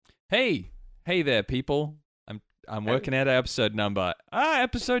Hey there, people. I'm working out our episode number.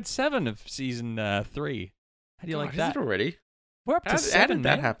 Episode 7 of season 3. How do you like that? Is it already? We're up to 7, How did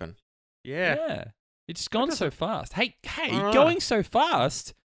that man. happen? Yeah. Yeah. It's gone so fast. Hey, Alright. going so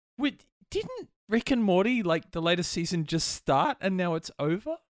fast. Didn't Rick and Morty, like the latest season, just start and now it's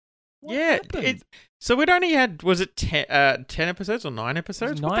over? What happened? So we'd only had, was it 10 episodes or 9 It was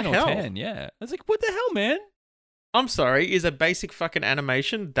episodes? 9 what the or hell? 10, yeah. I was like, what the hell, man? I'm sorry, is a basic fucking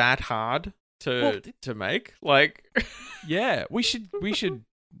animation that hard to make? Like, Yeah, we should.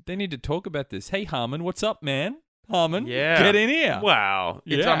 They need to talk about this. Hey, Harmon, what's up, man? Harmon, Yeah. get in here. wow.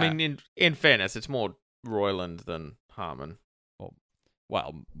 It's, Yeah. I mean, in fairness, it's more Roiland than Harmon.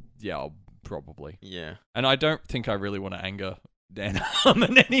 Well, yeah, probably. Yeah. And I don't think I really want to anger Dan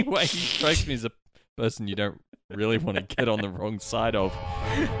Harmon anyway. He strikes me as a person you don't really want to get on the wrong side of.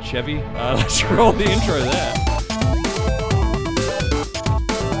 Chevy, let's roll the intro there.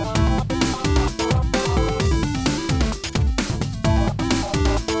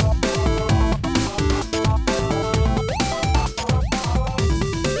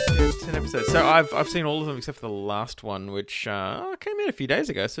 So I've seen all of them except for the last one, which came out a few days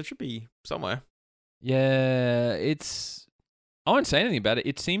ago, so it should be somewhere. Yeah, I won't say anything about it.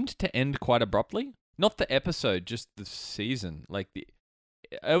 It seemed to end quite abruptly. Not the episode, just the season.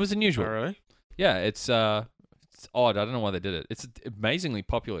 It was unusual. Oh, really? Yeah, it's odd. I don't know why they did it. It's an amazingly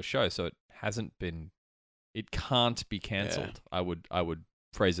popular show, so it can't be cancelled. Yeah. I would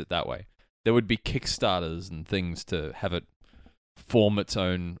phrase it that way. There would be Kickstarters and things to have it form its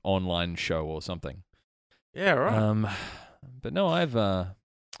own online show or something. Yeah, right. But no, I've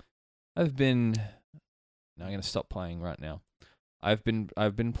been. No, I'm going to stop playing right now. I've been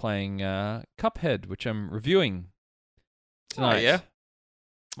playing Cuphead, which I'm reviewing tonight. Oh, yeah.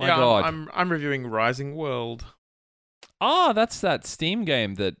 My God. I'm reviewing Rising World. That's that Steam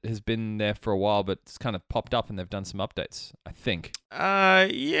game that has been there for a while, but it's kind of popped up and they've done some updates, I think.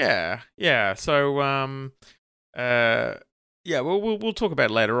 Yeah. So yeah, we'll talk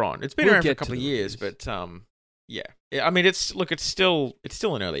about it later on. It's been We'll around for a get couple to of the years, reviews. but yeah. I mean, it's still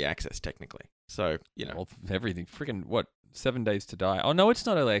in early access technically. So Well, everything. Freaking, what, 7 Days to Die? Oh, no, it's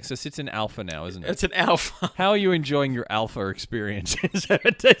not early access. It's an alpha now, isn't it? it's an alpha. How are you enjoying your alpha experience in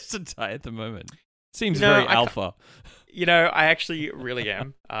 7 Days to Die at the moment? Seems very alpha. I actually really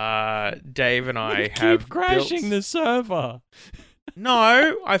am. Dave and I keep have crashing built... the server.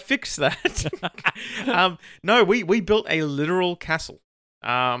 No, I fixed that. No, we built a literal castle.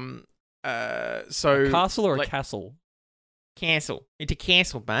 So A castle or a castle? Castle. It's a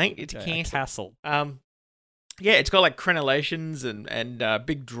castle, mate. It's Okay, a a castle. castle. Yeah, it's got like crenellations and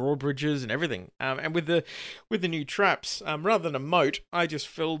big drawbridges and everything. And with the new traps, rather than a moat, I just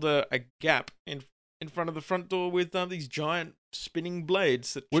filled a gap in front of the front door with these giant spinning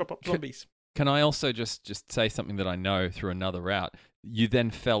blades that chop up zombies. Can I also just say something that I know through another route? You then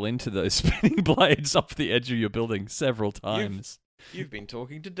fell into those spinning blades off the edge of your building several times. You've been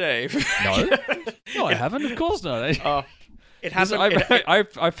talking to Dave. No, I haven't. Of course not. It hasn't.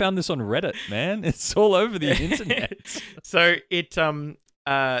 I found this on Reddit, man. It's all over the internet. So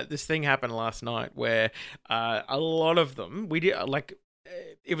this thing happened last night where a lot of them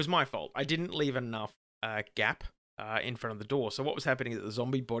it was my fault. I didn't leave enough gap in front of the door. So what was happening is that the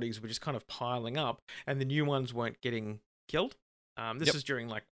zombie bodies were just kind of piling up, and the new ones weren't getting killed. This is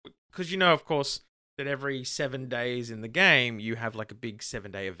during because of course, that every 7 days in the game you have like a big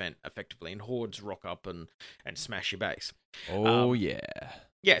 7-day event effectively, and hordes rock up and smash your base. Oh yeah.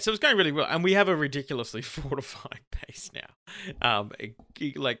 Yeah, so it's going really well, and we have a ridiculously fortified base now,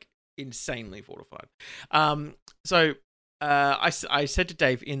 like insanely fortified. So I said to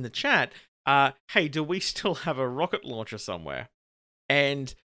Dave in the chat, "Hey, do we still have a rocket launcher somewhere?"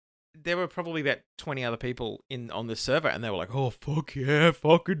 And there were probably about 20 other people on the server, and they were like, "Oh fuck yeah,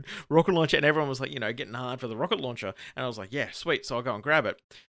 fucking rocket launcher!" And everyone was like, getting hard for the rocket launcher. And I was like, "Yeah, sweet." So I'll go and grab it.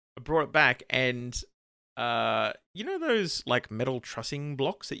 I brought it back, and those like metal trussing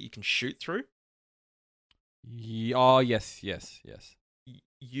blocks that you can shoot through? Oh yes.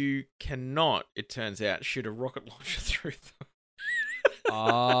 You cannot, it turns out, shoot a rocket launcher through them.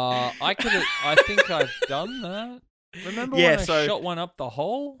 I think I've done that. Remember when I shot one up the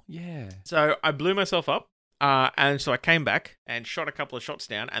hole? Yeah. So I blew myself up, and so I came back and shot a couple of shots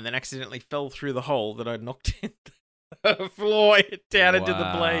down, and then accidentally fell through the hole that I knocked in the floor down into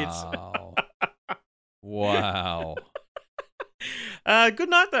the blades. Wow. Good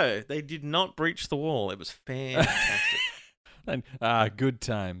night, though. They did not breach the wall. It was fantastic. And good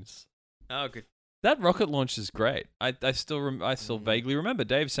times. Oh, good. That rocket launch is great. I still vaguely remember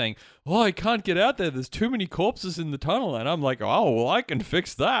Dave saying, "Oh, I can't get out there. There's too many corpses in the tunnel." And I'm like, "Oh, well, I can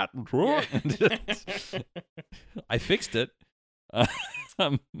fix that." I fixed it.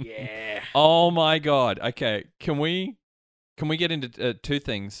 Yeah. Oh my god. Okay, can we get into two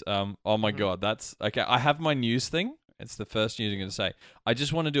things? Oh my god, that's okay. I have my news thing. It's the first news I'm going to say. I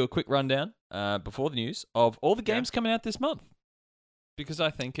just want to do a quick rundown before the news of all the games coming out this month because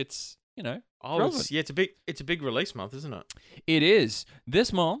I think it's relevant. It's a big release month, isn't it? It is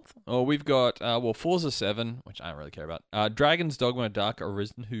this month. We've got Forza 7, which I don't really care about. Dragon's Dogma Dark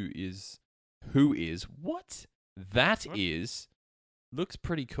Arisen, who is what? That What? is looks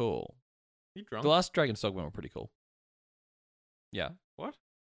pretty cool. You drunk? The last Dragon's Dogma were pretty cool. Yeah. What?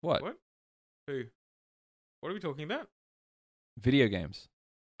 What? What? Who? What are we talking about? Video games.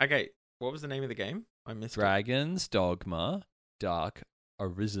 Okay, what was the name of the game? I missed Dragon's Dogma Dark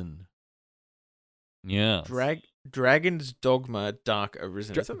Arisen. Yeah. Dragon's Dogma Dark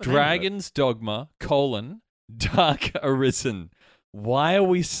Arisen. Is that the name of it? Dragon's Dogma, Dark Arisen. Why are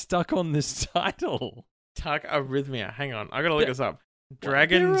we stuck on this title? Dark Arrhythmia. Hang on, I gotta look There- this up. There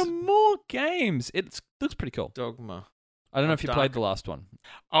Dragon's are more games. It looks pretty cool. Dogma. I don't know if you Dark. played the last one.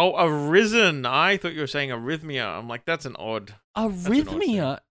 Oh, Arisen. I thought you were saying Arrhythmia. I'm like, that's an odd.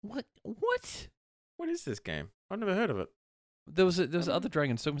 Arrhythmia? What? What is this game? I've never heard of it. There was other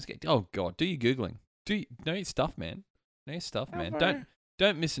Dragon's Dogma game. Oh god, do your googling. Know your stuff, man. Know your stuff, man.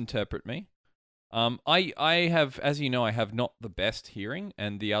 Don't misinterpret me. I have, as you know, I have not the best hearing,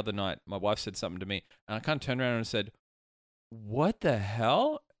 and the other night my wife said something to me, and I kind of turned around and said, "What the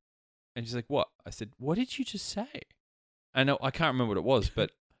hell?" And she's like, "What?" I said, "What did you just say?" I can't remember what it was,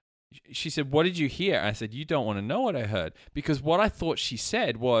 but she said, "What did you hear?" I said, "You don't want to know what I heard," because what I thought she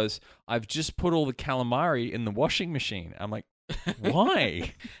said was, "I've just put all the calamari in the washing machine." I'm like,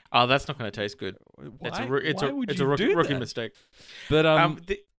 why? Oh, that's not going to taste good. Why It's would a you do rookie that? mistake. But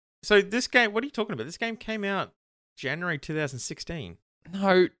So this game, what are you talking about? This game came out January 2016.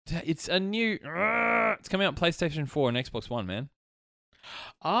 no, it's a new. It's coming out on PlayStation 4 and Xbox One, man.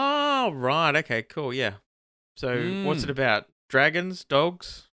 Oh, right. Okay, cool. Yeah. So what's it about? Dragons,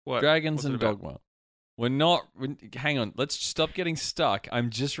 dogs? What? Dragons What's and it about? Dogma. Hang on. Let's stop getting stuck. I'm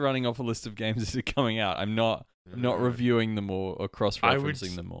just running off a list of games that are coming out. I'm not reviewing them or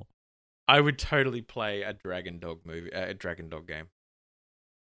cross-referencing them all. I would totally play a Dragon Dog movie, a Dragon Dog game,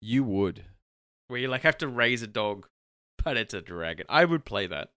 You would. where you like have to raise a dog, but it's a dragon. I would play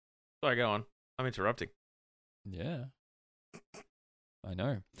that. Sorry, go on. I'm interrupting. Yeah. I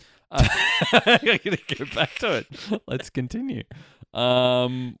know. I'm going to go back to it. Let's continue.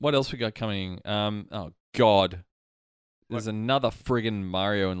 What else we got coming? Oh, God. There's another friggin'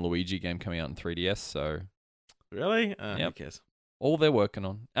 Mario and Luigi game coming out in 3DS, so... Really? Yep. Who cares? All they're working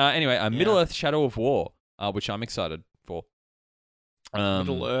on. Anyway, Middle-earth Shadow of War, which I'm excited for.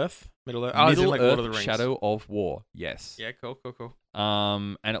 Middle-earth? Oh, is it like Lord of the Rings? Shadow of War, yes. Yeah, cool.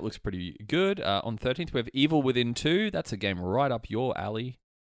 And it looks pretty good. On 13th, we have Evil Within 2. That's a game right up your alley.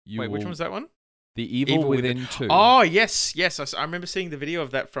 Which one was that one? The Evil Within 2. Oh, yes. I remember seeing the video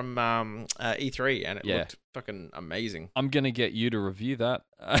of that from E3, and it looked fucking amazing. I'm going to get you to review that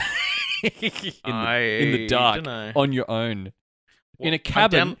in in the dark on your own. In a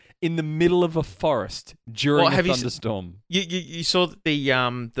cabin in the middle of a forest during a thunderstorm. You saw that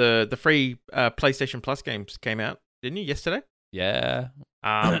the free PlayStation Plus games came out, didn't you, yesterday? Yeah.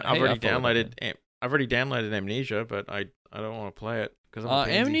 I've already downloaded Amnesia, but I don't want to play it because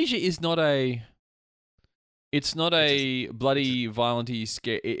Amnesia is not a. It's not a bloody, violent-y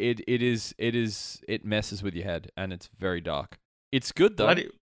scare. It messes with your head, and it's very dark. It's good though.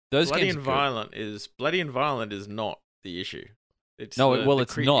 Bloody and violent is not the issue. It's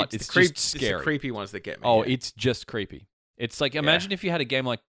not. It's just scary. It's the creepy ones that get me. Oh, it's just creepy. It's like imagine if you had a game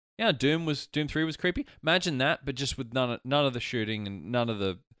like Doom 3 was creepy. Imagine that, but just with none of the shooting and none of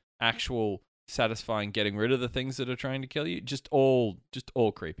the actual satisfying getting rid of the things that are trying to kill you. Just all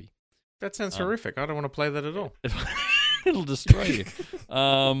creepy. That sounds horrific. I don't want to play that at all. It'll destroy you.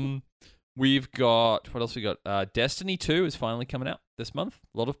 We've got what else? We got Destiny 2 is finally coming out this month.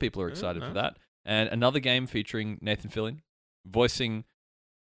 A lot of people are excited for that, and another game featuring Nathan Fillion voicing.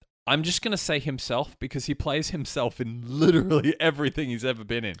 I'm just gonna say himself because he plays himself in literally everything he's ever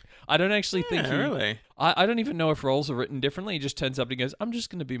been in. I don't actually think really. I don't even know if roles are written differently. He just turns up and he goes, "I'm just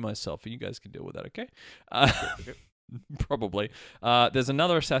gonna be myself, and you guys can deal with that, okay?" Probably. There's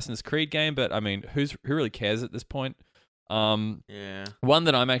another Assassin's Creed game, but I mean, who really cares at this point? One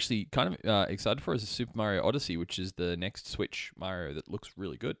that I'm actually kind of excited for is Super Mario Odyssey, which is the next Switch Mario that looks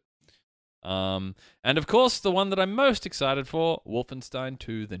really good. And of course, the one that I'm most excited for, Wolfenstein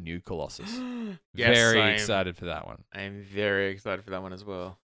 2: The New Colossus. Yes, Very excited for that one. I am very excited for that one as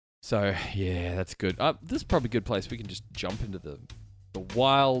well. So yeah, that's good. This is probably a good place. We can just jump into the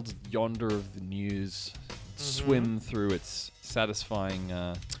wild yonder of the news, swim through its satisfying.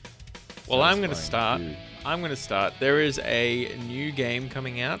 Well, I'm going to start. food. There is a new game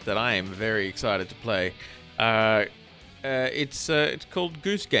coming out that I am very excited to play. It's called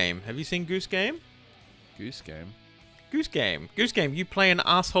Goose Game. Have you seen Goose Game? Goose Game. Goose Game. Goose Game. You play an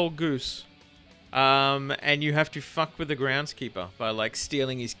asshole goose. And you have to fuck with the groundskeeper by like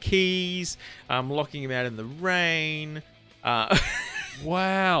stealing his keys, locking him out in the rain.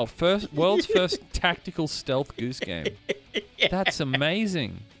 Wow! World's first tactical stealth goose game. Yeah. That's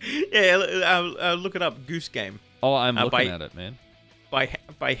amazing. Yeah, look it up. Goose Game. Oh, I'm looking at it, man. By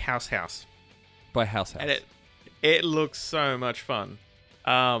House. By House. And it looks so much fun.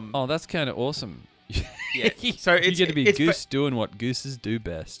 Oh, that's kind of awesome. Yeah. So you get to be goose doing what gooses do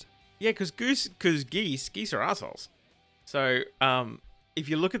best. Yeah, because geese are assholes. So if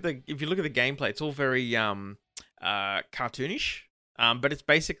you look at the gameplay, it's all very cartoonish. But it's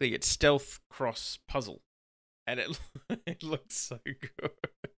stealth cross puzzle, and it looks so good.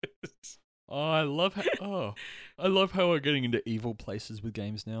 Oh, I love how we're getting into evil places with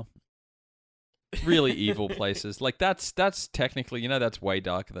games now. Really evil places. Like that's technically, that's way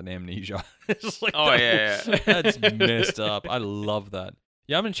darker than Amnesia. It's like, that's messed up. I love that.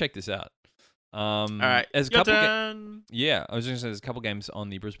 Yeah, I'm gonna check this out. All right, there's a your couple. turn. Yeah, I was going to say there's a couple games on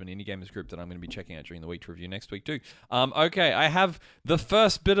the Brisbane Indie Gamers group that I'm going to be checking out during the week to review next week too. Okay, I have the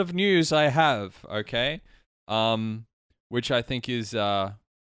first bit of news I have. Okay, which I think is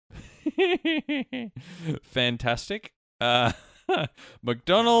fantastic.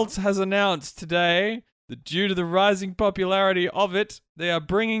 McDonald's has announced today that due to the rising popularity of it, they are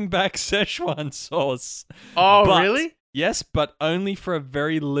bringing back Szechuan sauce. Oh, really? Yes, but only for a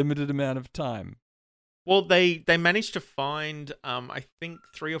very limited amount of time. Well, they managed to find, I think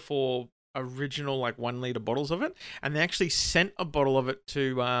 3 or 4 original like 1 liter bottles of it, and they actually sent a bottle of it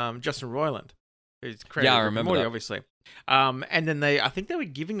to Justin Roiland, who's created I remember Morty, that. obviously. And then I think they were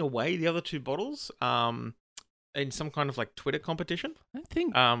giving away the other 2 bottles in some kind of like Twitter competition. I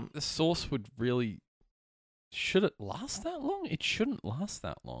think the sauce would really. Should it last that long? It shouldn't last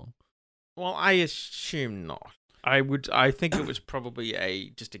that long. Well, I assume not. I think it was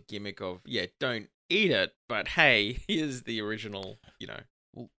probably just a gimmick of, don't eat it, but hey, here's the original,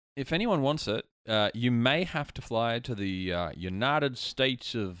 Well, if anyone wants it, you may have to fly to the United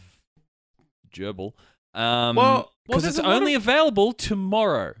States of Gerbil. Because it's only available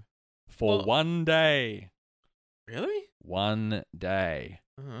tomorrow for 1 day. Really? 1 day.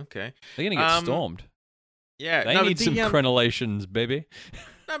 Oh, okay. They're going to get stormed. Yeah. They need some Crenellations, baby.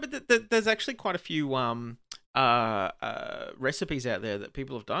 No, but there's actually quite a few recipes out there that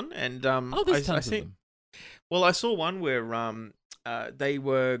people have done, and there's tons of them. Well, I saw one where they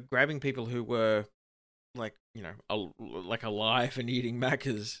were grabbing people who were like alive and eating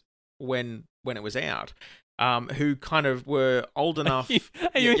Maccas when it was out, who kind of were old enough.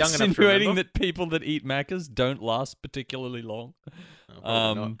 Are you young insinuating that people that eat Maccas don't last particularly long?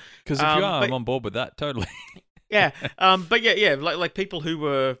 Because if you are, I'm on board with that totally. Yeah, but like people who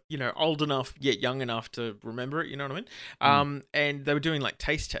were, old enough yet young enough to remember it, you know what I mean? And they were doing like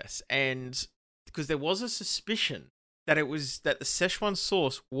taste tests, and because there was a suspicion that the Szechuan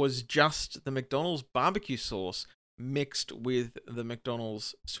sauce was just the McDonald's barbecue sauce mixed with the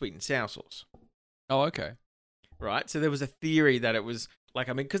McDonald's sweet and sour sauce. Oh, okay. Right, so there was a theory that it was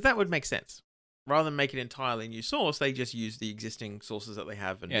because that would make sense. Rather than make an entirely new sauce, they just use the existing sauces that they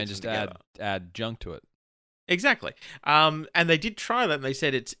have and just add junk to it. Exactly. And they did try that, and they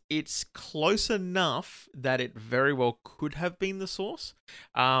said it's close enough that it very well could have been the sauce.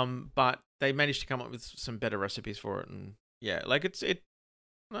 But they managed to come up with some better recipes for it, and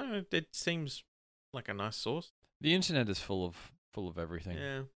it seems like a nice sauce. The internet is full of everything.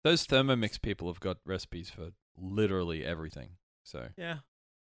 Yeah. Those Thermomix people have got recipes for literally everything. So yeah.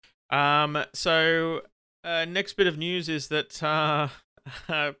 So next bit of news is that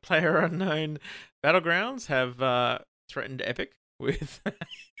PlayerUnknown Battlegrounds have threatened Epic with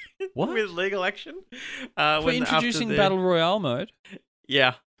with legal action for introducing Battle Royale mode.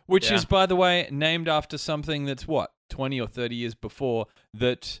 Yeah, which is, by the way, named after something that's 20 or 30 years before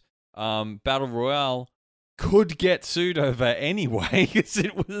that. Battle Royale could get sued over anyway because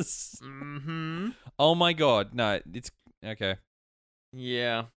it was. Mm-hmm. Oh my god! No, it's okay.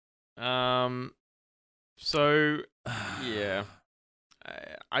 Yeah. So yeah.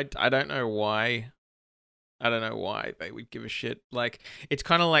 I don't know why I don't know why they would give a shit. Like, it's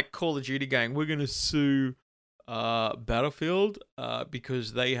kind of like Call of Duty going, we're going to sue Battlefield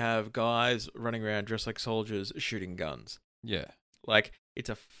because they have guys running around dressed like soldiers shooting guns. Yeah. Like, it's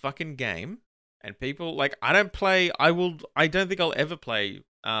a fucking game, and people, like, I don't think I'll ever play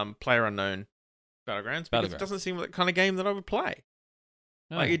PlayerUnknown Battlegrounds because it doesn't seem like the kind of game that I would play.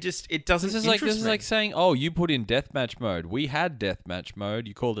 No. Like, it doesn't This is like saying, oh, you put in deathmatch mode. We had deathmatch mode.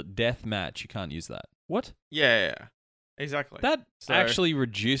 You called it deathmatch. You can't use that. What? Yeah, exactly. That actually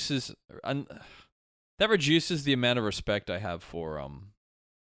reduces the amount of respect I have for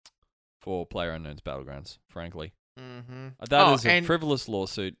PlayerUnknown's Battlegrounds, frankly. Mm-hmm. That is a frivolous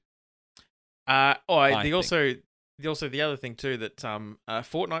lawsuit. The other thing too that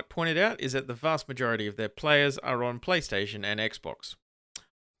Fortnite pointed out is that the vast majority of their players are on PlayStation and Xbox.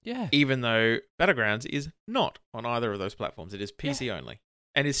 Yeah. Even though Battlegrounds is not on either of those platforms, it is PC only,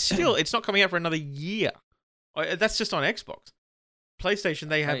 and it's not coming out for another year. That's just on Xbox. PlayStation,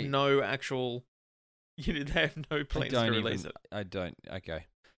 they have no actual. They have no plans to release it. I don't. Okay.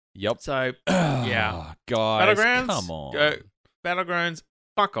 Yep. So, yeah. Guys, Battlegrounds, come on. Go. Battlegrounds,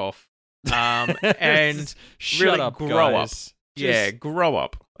 fuck off. And shut really up, grow guys. up. Grow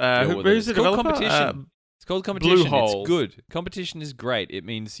up. Who's the developer? Competition. It's called competition. Bluehole. It's good. Competition is great. It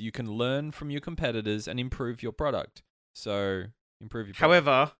means you can learn from your competitors and improve your product. So, improve your product.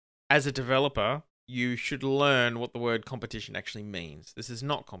 However, as a developer, you should learn what the word competition actually means. This is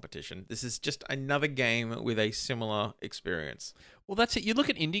not competition. This is just another game with a similar experience. Well, that's it. You look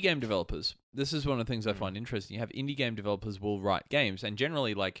at indie game developers. This is one of the things I find interesting. You have indie game developers will write games, and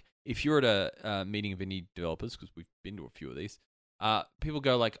generally, like, if you're at a meeting of indie developers, because we've been to a few of these, people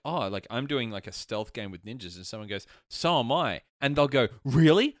go like, oh, like, I'm doing like a stealth game with ninjas, and someone goes, so am I. And they'll go,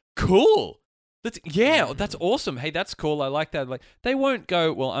 really? Cool. That's awesome. Hey, that's cool. I like that. Like, they won't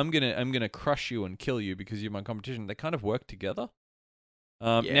go, well, I'm gonna crush you and kill you because you're my competition. They kind of work together.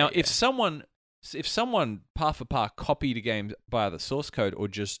 If someone par for par copied a game by the source code or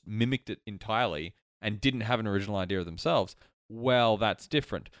just mimicked it entirely and didn't have an original idea of themselves, well, that's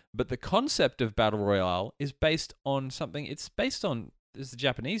different. But the concept of Battle Royale is based on something. It's based on a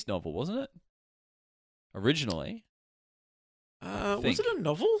Japanese novel, wasn't it? Originally. Was it a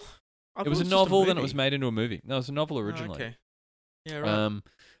novel? It was a novel, then it was made into a movie. No, it was a novel originally. Oh, okay. Yeah, right.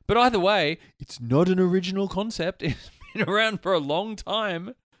 But either way, it's not an original concept. It's been around for a long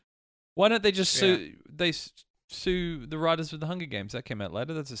time. Why don't they just sue? They sue the writers of the Hunger Games. That came out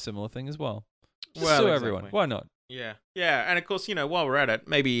later. That's a similar thing as well. Just sue everyone. Why not? Yeah, and of course, while we're at it,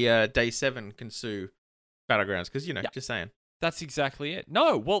 maybe Day 7 can sue Battlegrounds because just saying. That's exactly it.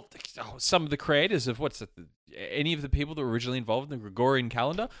 No, well, some of the creators of any of the people that were originally involved in the Gregorian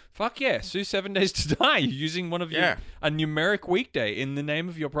calendar, fuck yeah, sue 7 Days to Die using one of a numeric weekday in the name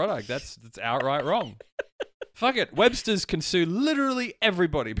of your product. That's outright wrong. Fuck it. Webster's can sue literally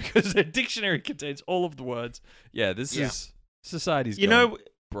everybody because their dictionary contains all of the words. Yeah, this is society's broken.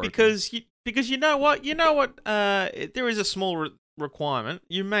 Because you know what? There is a small requirement.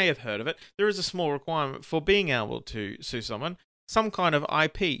 You may have heard of it. There is a small requirement for being able to sue someone. Some kind of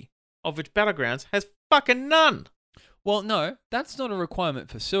IP, of which Battlegrounds has fucking none. Well, no, that's not a requirement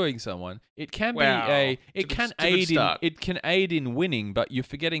for suing someone. It can it can aid in winning, but you're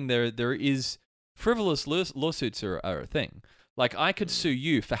forgetting there is frivolous lawsuits are a thing. Like, I could sue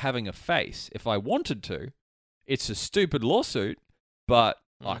you for having a face if I wanted to. It's a stupid lawsuit, but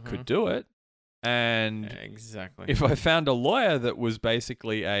I could do it. And exactly, if I found a lawyer that was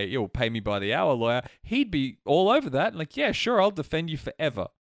basically you'll pay me by the hour lawyer, he'd be all over that. Like, yeah, sure, I'll defend you forever.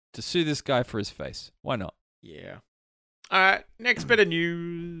 To sue this guy for his face. Why not? Yeah. All right, next bit of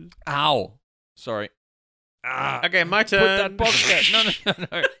news. Ow. Sorry. Okay, my turn. Put that box there.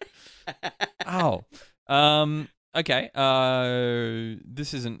 No. Ow. Okay.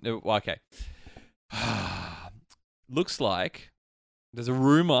 This isn't... Okay. Looks like there's a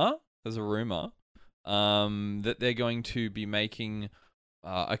rumor that they're going to be making...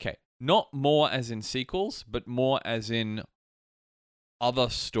 not more as in sequels, but more as in other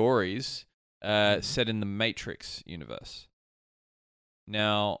stories set in the Matrix universe.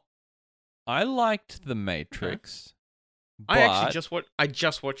 Now, I liked the Matrix. But I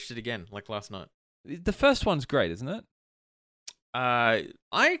just watched it again, like last night. The first one's great, isn't it? I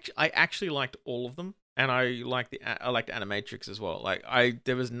actually liked all of them, and I liked Animatrix as well. Like,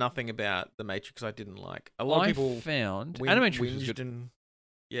 there was nothing about the Matrix I didn't like. A lot of people found Animatrix was good.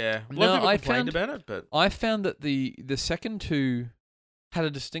 A lot of people complained about it, but I found that the second two had a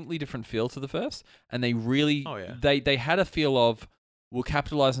distinctly different feel to the first, and they really they had a feel of, we'll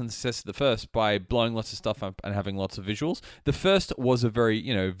capitalize on the success of the first by blowing lots of stuff up and having lots of visuals. The first was a very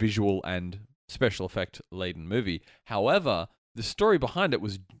visual and special effect laden movie. However, the story behind it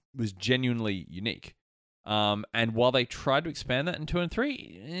was genuinely unique. And while they tried to expand that in 2 and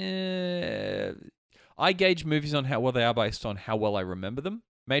 3, I gauge movies on how well they are based on how well I remember them.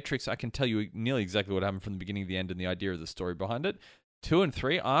 Matrix, I can tell you nearly exactly what happened from the beginning to the end and the idea of the story behind it. 2 and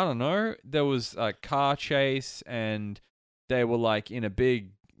 3, I don't know. There was a car chase and they were like in a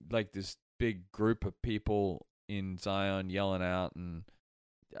big, like this big group of people in Zion yelling out, and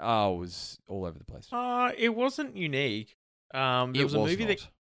it was all over the place. It wasn't unique. There was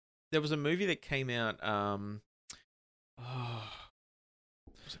a movie that came out.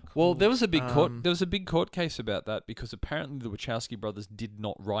 Well, there was a big court case about that because apparently the Wachowski brothers did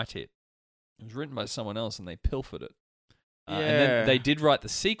not write it. It was written by someone else, and they pilfered it. And then they did write the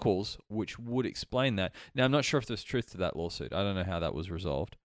sequels, which would explain that. Now, I'm not sure if there's truth to that lawsuit. I don't know how that was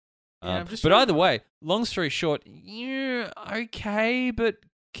resolved. But either way, long story short, yeah, okay, but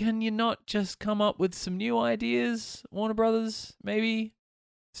can you not just come up with some new ideas, Warner Brothers? Maybe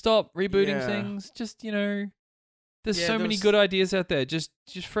stop rebooting things. Just, there's so many good ideas out there. Just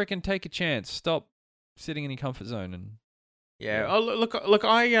freaking take a chance. Stop sitting in your comfort zone. And Oh, look.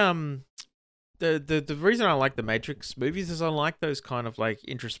 I the reason I like the Matrix movies is I like those kind of like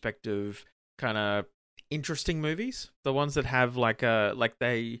introspective, kind of interesting movies. The ones that have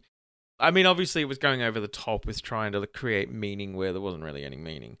obviously it was going over the top with trying to create meaning where there wasn't really any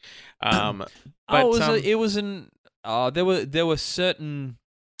meaning. There were certain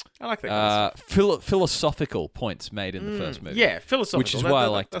I like that kind of stuff. Philosophical points made in the first movie. Yeah, philosophical. Which is why I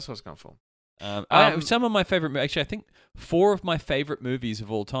like. That's what it's gone for. Some of my favorite, actually, I think 4 of my favorite movies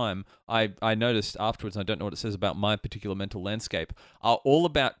of all time, I noticed afterwards, and I don't know what it says about my particular mental landscape, are all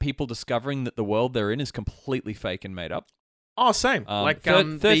about people discovering that the world they're in is completely fake and made up. Oh, same.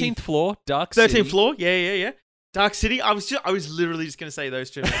 13th Floor, Dark City. 13th Floor, yeah. Dark City. I was literally just gonna say those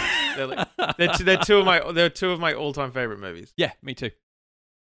two movies. they're two of my all-time favorite movies. Yeah, me too.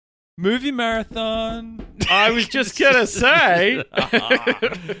 Movie marathon. I was just gonna say.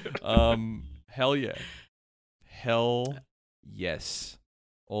 Hell yeah. Hell yes.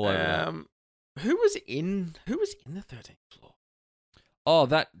 All over that. Who was in the 13th Floor? Oh,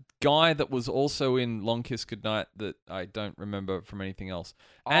 that guy that was also in Long Kiss Goodnight that I don't remember from anything else.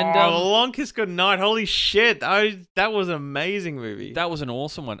 And Long Kiss Goodnight. Holy shit. That was an amazing movie. That was an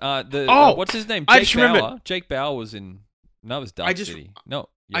awesome one. What's his name? Jake Bauer. Remembered. Jake Bauer was in. No, it was Dark City. No.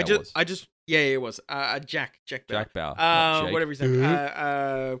 Yeah, it was. It was. Jack Bauer. Jack Bauer. Whatever his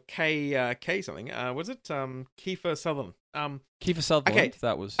name. K something. Was it Kiefer Sutherland? Kiefer Sutherland. Okay.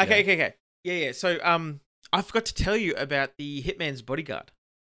 That was. Okay. Yeah. So I forgot to tell you about the Hitman's Bodyguard,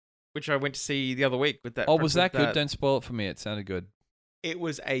 which I went to see the other week with that. Oh, was that good? Don't spoil it for me. It sounded good. It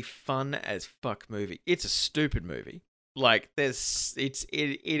was a fun as fuck movie. It's a stupid movie. Like it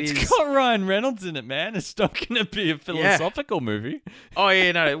is got Ryan Reynolds in it, man. It's not going to be a philosophical movie. Oh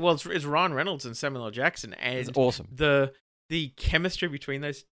yeah, no. Well, it's Ryan Reynolds and Samuel L. Jackson, and it's awesome. The chemistry between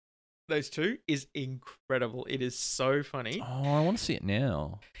those two is incredible. It is so funny. Oh, I want to see it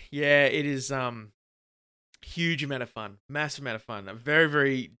now. Yeah, it is. Huge amount of fun, massive amount of fun. A very,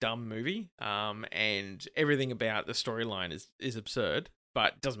 very dumb movie. And everything about the storyline is absurd,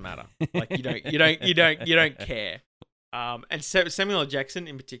 but it doesn't matter. Like you don't care. And Samuel L. Jackson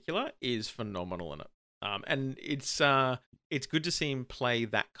in particular is phenomenal in it. And it's good to see him play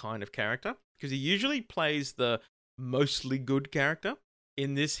that kind of character because he usually plays the mostly good character.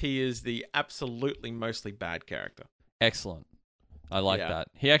 In this, he is the absolutely mostly bad character. Excellent. I like that.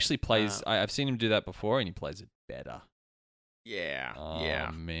 He actually plays. I've seen him do that before, and he plays it better. Yeah.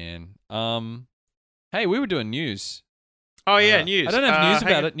 Oh man. Hey, we were doing news. Oh yeah, news. I don't have news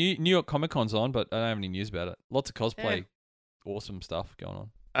about it. New York Comic Con's on, but I don't have any news about it. Lots of cosplay, awesome stuff going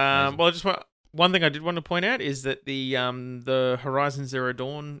on. Well, just one thing I did want to point out is that the Horizon Zero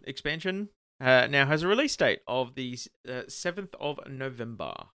Dawn expansion now has a release date of the 7th of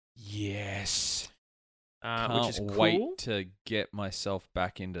November. Yes. Which is cool. Wait to get myself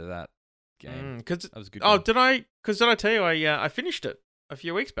back into that game. That was a good. Oh, game. did I? Because did I tell you I finished it a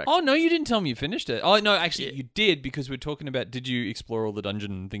few weeks back? Oh no, you didn't tell me you finished it. Oh no, actually you did because we're talking about. Did you explore all the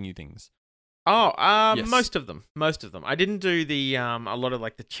dungeon thingy things? Oh, yes. Most of them. I didn't do the a lot of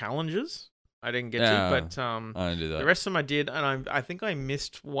like the challenges. I didn't get to, but I didn't do that. The rest of them I did, and I think I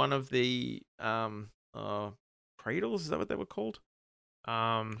missed one of the cradles. Is that what they were called?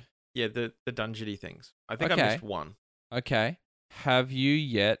 Yeah, the dungeony things. I think I missed one. Okay. Have you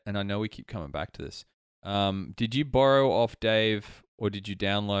yet, and I know we keep coming back to this, did you borrow off Dave or did you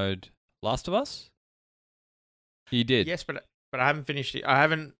download Last of Us? You did. Yes, but I haven't finished it. I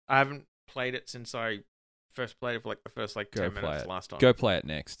haven't played it since I first played it for like the first 10 minutes last time. Go play it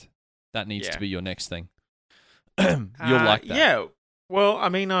next. That needs Yeah. to be your next thing. You'll like that. Yeah. Well, I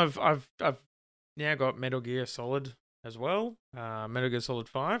mean, I've now got Metal Gear Solid as well. Metal Gear Solid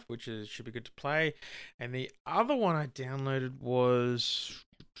 5, which should be good to play. And the other one I downloaded was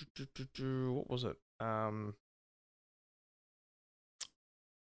what was it?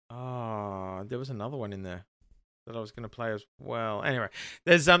 There was another one in there that I was going to play as well. Anyway,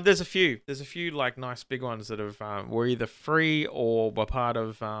 there's a few like nice big ones that have were either free or were part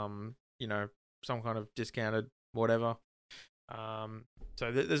of some kind of discounted whatever.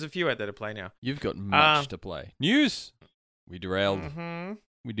 So there's a few out there to play now. You've got much to play. News. We derailed. Mm-hmm.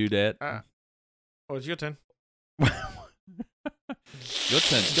 We do that. Oh, it's your turn. Your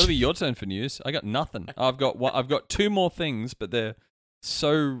turn. It's got to be your turn for news. I got nothing. I've got two more things, but they're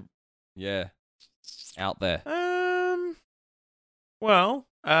so out there. Well,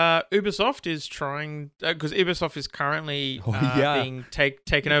 Ubisoft is trying because Ubisoft is currently being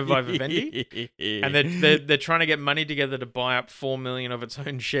taken over by Vivendi, and they're trying to get money together to buy up 4 million of its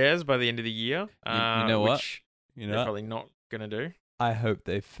own shares by the end of the year. You know what? Which they're probably not gonna do. I hope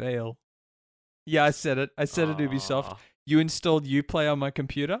they fail. Yeah, I said it. I said it, Ubisoft. You installed Uplay on my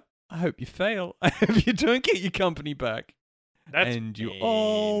computer. I hope you fail. I hope you don't get your company back. That's and you mean.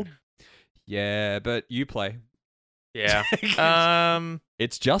 all. Yeah, but Uplay. Yeah.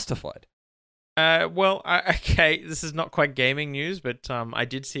 It's justified. Well, okay, this is not quite gaming news, but I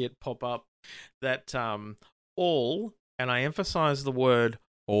did see it pop up that all, and I emphasize the word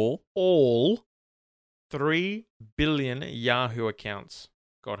all 3 billion Yahoo accounts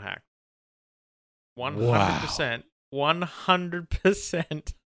got hacked. 100%.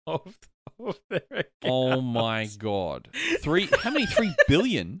 100% of their accounts. Oh my god. How many 3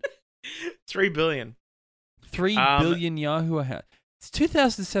 billion? 3 billion. 3 billion Yahoo accounts. It's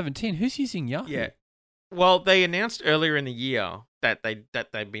 2017. Who's using Yahoo? Yeah. Well, they announced earlier in the year that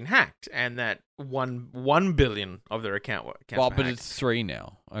they've been hacked, and that 1 billion of their accounts well, were but hacked. it's 3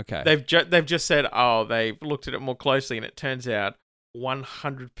 now. Okay. They've just said, they've looked at it more closely, and it turns out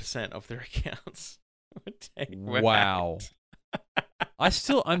 100% of their accounts were wow. hacked. I'm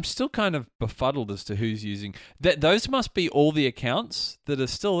still kind of befuddled as to who's using those. Must be all the accounts that are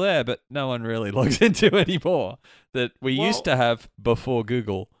still there, but no one really logs into anymore. That we used to have before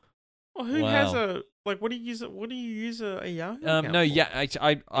Google. Well, who has a what do you use? What do you use a Yahoo? No,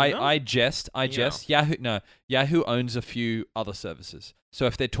 I jest. Yahoo. No, Yahoo owns a few other services. So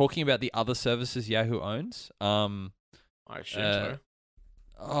if they're talking about the other services Yahoo owns, I assume so.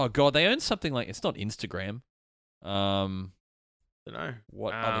 Oh god, they own something like it's not Instagram. Don't know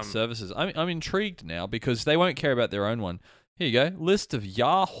what other services. I'm intrigued now because they won't care about their own one. Here you go, list of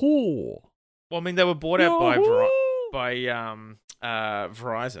Yahoo. Well, I mean, they were bought out by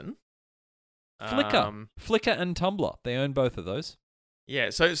Verizon, Flickr, and Tumblr. They own both of those. Yeah.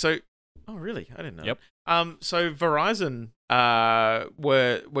 So. Oh, really? I didn't know. Yep. So Verizon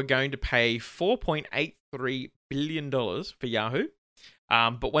were going to pay $4.83 billion for Yahoo.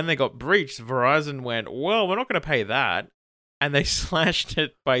 But when they got breached, Verizon went, well, we're not going to pay that. And they slashed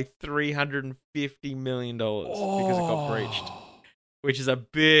it by $350 million because it got breached, which is a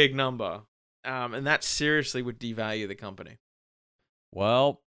big number. And that seriously would devalue the company.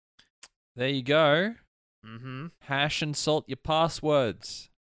 Well, there you go. Mm-hmm. Hash and salt your passwords.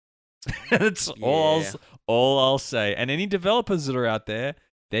 That's all I'll say. And any developers that are out there,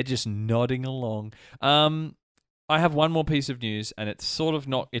 they're just nodding along. I have one more piece of news, and it's sort of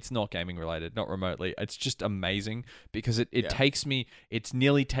it's not gaming related, not remotely. It's just amazing because it takes me, it's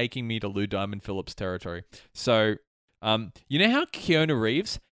nearly taking me to Lou Diamond Phillips territory. So, you know how Keanu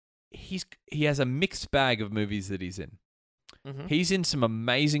Reeves, he has a mixed bag of movies that he's in. Mm-hmm. He's in some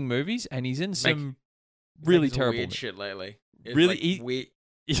amazing movies, and he's in some really terrible weird shit lately. Weird.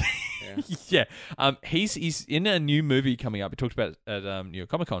 Yeah. He's in a new movie coming up. He talked about it at New York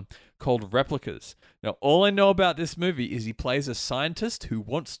Comic Con called Replicas. Now, all I know about this movie is he plays a scientist who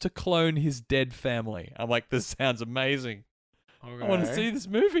wants to clone his dead family. I'm like, this sounds amazing. Okay. I want to see this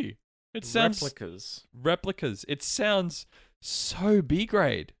movie. It sounds Replicas. It sounds so B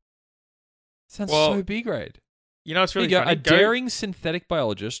grade. So B grade. You know, it's really funny. A daring synthetic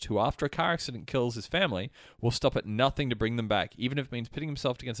biologist who, after a car accident, kills his family, will stop at nothing to bring them back, even if it means pitting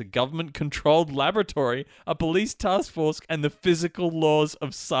himself against a government-controlled laboratory, a police task force, and the physical laws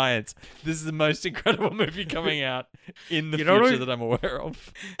of science. This is the most incredible movie coming out in the future that I'm aware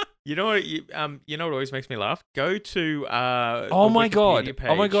of. You know what? You know what always makes me laugh? Go to oh my god! page.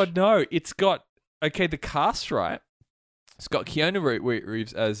 Oh my god! No, it's got the cast right. It's got Keanu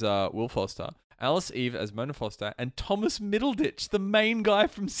Reeves as Will Foster, Alice Eve as Mona Foster, and Thomas Middleditch, the main guy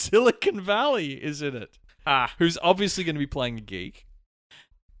from Silicon Valley, is in it. Who's obviously going to be playing a geek.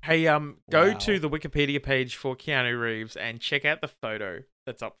 Hey, go Wow. to the Wikipedia page for Keanu Reeves and check out the photo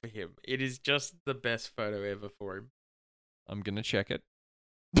that's up for him. It is just the best photo ever for him. I'm gonna check it.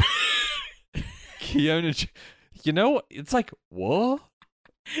 Keanu, you know what? It's like what?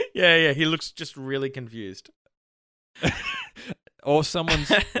 Yeah, he looks just really confused. Or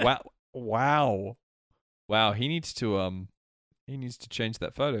someone's wow. He needs to change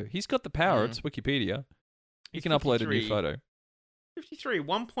that photo. He's got the power. It's Wikipedia. He He's can upload a new 53. photo. 53,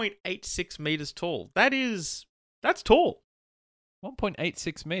 1.86 meters tall. That's tall.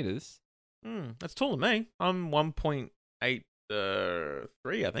 1.86 meters. That's taller than me. I'm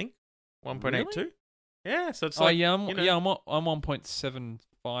 1.83, I think. 1.82. Really? Yeah, so it's Oh like, yeah, I'm you know, yeah, I'm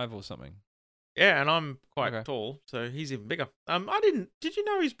 1.75 or something. yeah, and I'm quite Okay. tall, so he's even bigger. Did you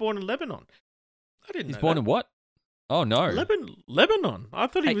know he's born in Lebanon? I didn't He's know born that. in what? Oh no. Lebanon. I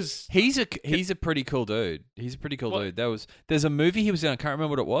thought he Hey, was. he's a pretty cool dude. He's a pretty cool What? dude. There's a movie he was in, I can't remember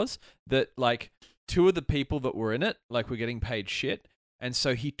what it was, that like two of the people that were in it like were getting paid shit, and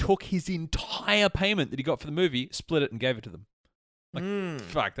so he took his entire payment that he got for the movie, split it and gave it to them. Like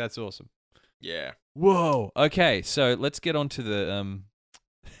fuck, that's awesome. Yeah. Whoa. Okay, so let's get on to the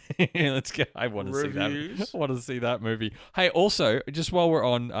I want to see Reviews. that. I want to see that movie. Hey, also, just while we're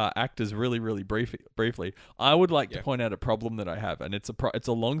on actors, really briefly, I would like to point out a problem that I have, and it's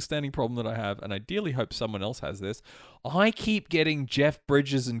a long-standing problem that I have, and I dearly hope someone else has this. I keep getting Jeff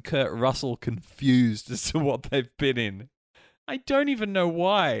Bridges and Kurt Russell confused as to what they've been in. I don't even know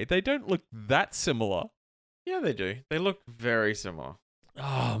why. They don't look that similar. Yeah, they do. They look very similar.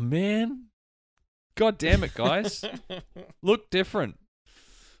 Oh man. God damn it, guys. Look different.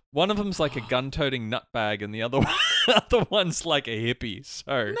 One of them's like a gun-toting nutbag, and the other one's like a hippie.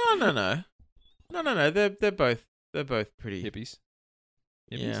 So No. They're both pretty hippies.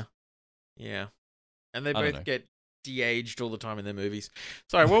 Yeah. And they I don't both know. get de-aged all the time in their movies.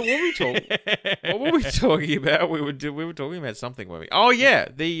 Sorry, what were we talking? What were we talking about? We were talking about something, weren't we? Oh yeah,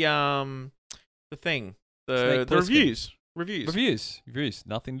 the thing, the Snake reviews. Reviews.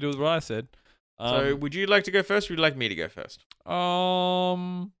 Nothing to do with what I said. So, would you like to go first, or would you like me to go first?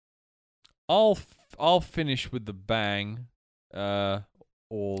 I'll finish with the bang. Or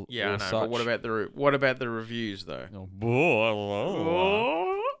Yeah, I know. such. But what about the reviews though?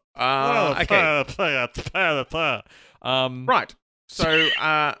 Okay. Right. So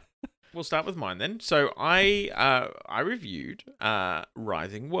we'll start with mine then. So I reviewed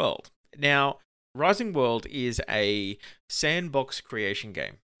Rising World. Now, Rising World is a sandbox creation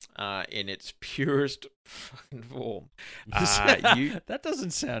game in its purest fucking form. That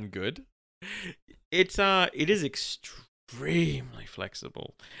doesn't sound good. It is extremely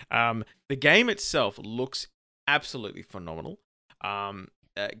flexible. The game itself looks absolutely phenomenal. Go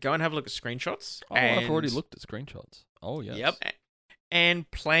and have a look at screenshots. Oh, I've already looked at screenshots. Oh, yes. Yep. And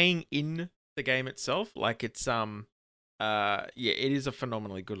playing in the game itself, like it's it is a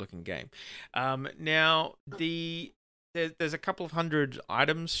phenomenally good looking game. Now there's a couple of hundred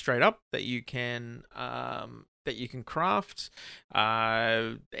items straight up that you can craft.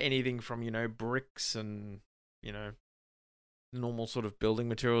 Anything from bricks and normal sort of building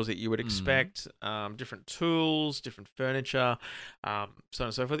materials that you would expect, different tools, different furniture, so on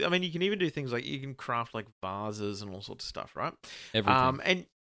and so forth. I mean, you can even do things like you can craft like vases and all sorts of stuff, right? Everything. And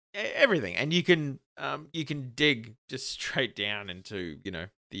everything, and you can dig just straight down into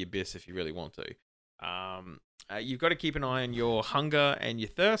the abyss if you really want to. You've got to keep an eye on your hunger and your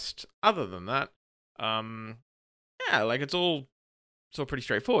thirst. Other than that, like it's all pretty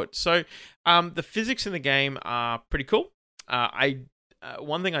straightforward. So, the physics in the game are pretty cool.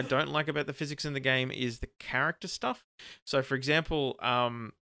 One thing I don't like about the physics in the game is the character stuff. So, for example,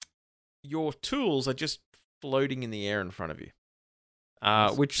 your tools are just floating in the air in front of you,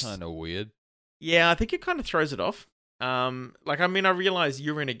 which kind of weird. Yeah, I think it kind of throws it off. I realize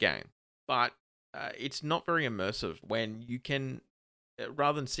you're in a game, but it's not very immersive when you can,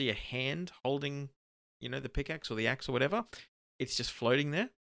 rather than see a hand holding, the pickaxe or the axe or whatever, it's just floating there.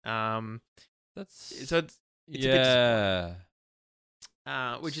 It's a bit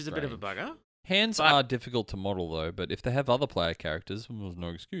which is a bit of a bugger. Hands are difficult to model though, but if they have other player characters, well, there's no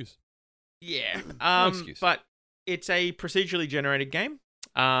excuse. Yeah. No excuse. But it's a procedurally generated game.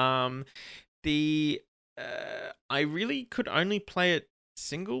 I really could only play it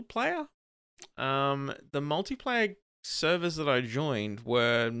single player. The multiplayer servers that I joined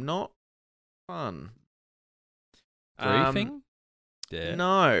were not fun. Briefing?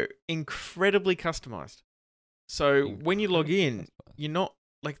 No, incredibly customized. So when you log in, you're not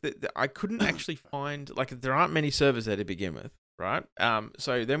like I couldn't actually find there aren't many servers there to begin with, right?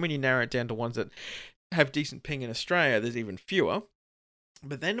 So then when you narrow it down to ones that have decent ping in Australia, there's even fewer.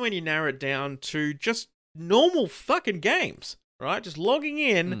 But then when you narrow it down to just normal fucking games, right? Just logging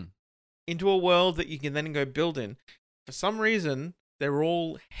in into a world that you can then go build in. For some reason, they're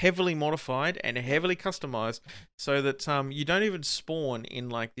all heavily modified and heavily customized so that you don't even spawn in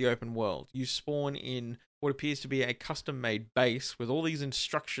like the open world. You spawn in what appears to be a custom-made base with all these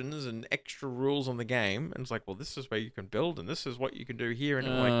instructions and extra rules on the game. And it's like, well, this is where you can build and this is what you can do here. And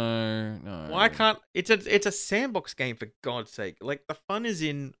I'm like, No. why can't... It's a sandbox game, for God's sake. Like, the fun is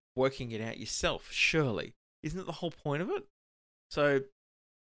in working it out yourself, surely. Isn't it the whole point of it? So,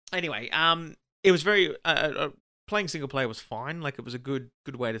 anyway, it was very... playing single player was fine. Like, it was a good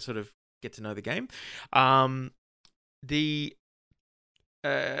way to sort of get to know the game.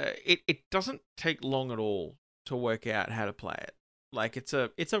 It doesn't take long at all to work out how to play it. Like, it's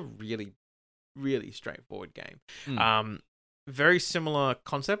a really, really straightforward game. Very similar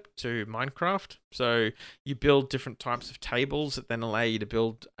concept to Minecraft. So you build different types of tables that then allow you to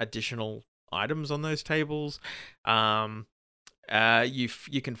build additional items on those tables. You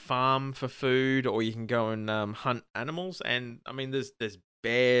can farm for food, or you can go and hunt animals. And I mean, there's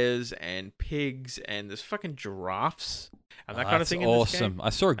bears and pigs, and there's fucking giraffes and that kind of thing. Awesome. In this game. I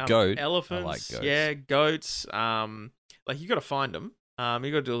saw a goat. Elephants. I like goats. Yeah, goats. Like, you got to find them.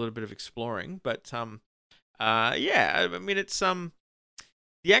 You got to do a little bit of exploring, but yeah. I mean, it's the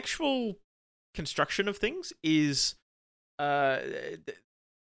actual construction of things is yeah.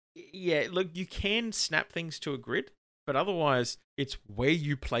 Look, you can snap things to a grid, but otherwise, it's where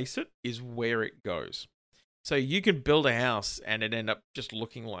you place it is where it goes. So you can build a house and it end up just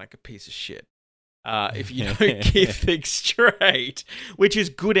looking like a piece of shit if you don't keep things straight, which is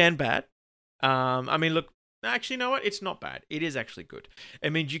good and bad. I mean, look, actually, you know what? It's not bad. It is actually good.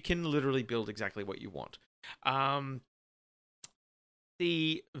 It means you can literally build exactly what you want.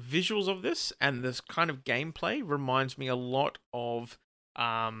 The visuals of this and this kind of gameplay reminds me a lot of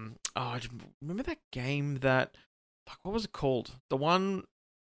remember that game that, fuck, what was it called? The one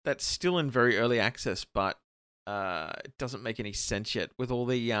that's still in very early access, but it doesn't make any sense yet with all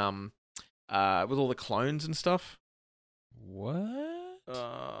the clones and stuff. What?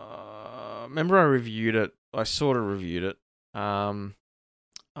 Remember I reviewed it. I sort of reviewed it. Oh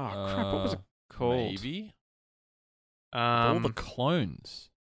crap! What was it called? Maybe. All the clones.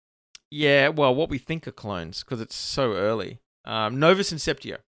 Yeah, well, what we think are clones because it's so early. Novus and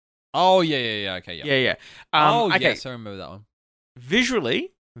Septio. Oh yeah. Okay, yeah. Yeah. Okay. Yes, I remember that one.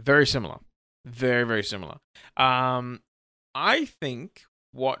 Visually, very similar. Very, very similar. I think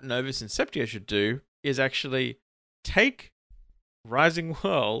what Novus and Septio should do is actually take Rising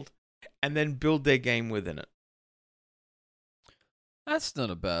World and then build their game within it. That's not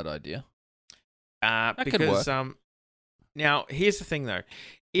a bad idea. That could work. Now, here's the thing, though.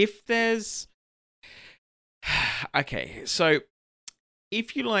 If there's... Okay, so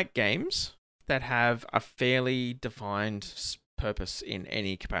if you like games that have a fairly defined purpose in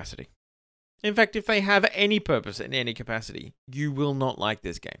any capacity, in fact, if they have any purpose in any capacity, you will not like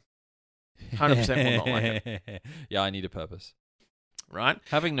this game. 100% will not like it. Yeah, I need a purpose. Right?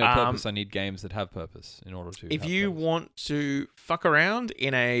 Having no purpose, I need games that have purpose in order to. If you want to fuck around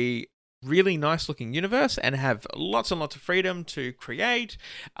in a really nice looking universe and have lots and lots of freedom to create,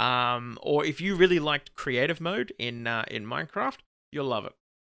 or if you really liked creative mode in Minecraft, you'll love it.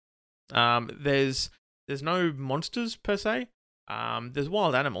 There's no monsters per se. There's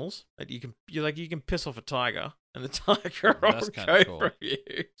wild animals that you can piss off a tiger and the tiger will go cool. for you.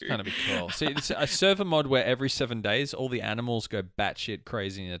 It's kind of be cool. See, it's a server mod where every 7 days all the animals go batshit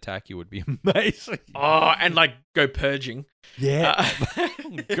crazy and attack you would be amazing. Oh, and like go purging. Yeah.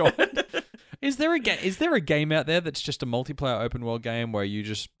 God. Is there a game out there that's just a multiplayer open world game where you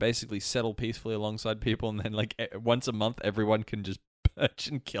just basically settle peacefully alongside people and then like once a month everyone can just purge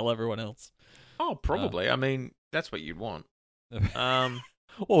and kill everyone else? Oh, probably. I mean, that's what you'd want.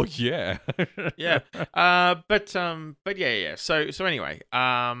 Oh yeah. Yeah. But yeah. So anyway,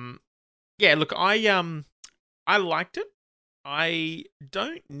 yeah, look, I liked it. I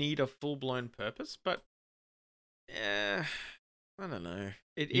don't need a full-blown purpose, but I don't know.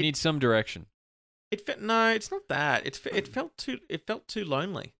 You need some direction. No, it's not that. It felt too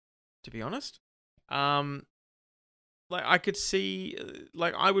lonely, to be honest. Like I could see,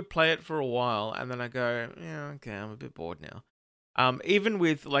 like I would play it for a while, and then I go, yeah, okay, I'm a bit bored now. Even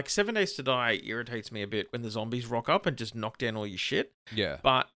with like 7 Days to Die irritates me a bit when the zombies rock up and just knock down all your shit. Yeah,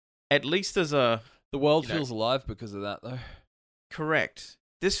 but at least there's the world feels alive because of that, though. Correct.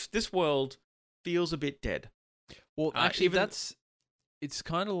 This world feels a bit dead. Well, actually, it's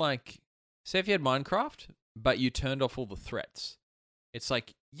kind of like, say if you had Minecraft, but you turned off all the threats. It's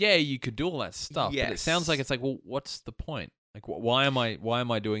like, yeah, you could do all that stuff, but it sounds like it's like, well, what's the point? Like, why am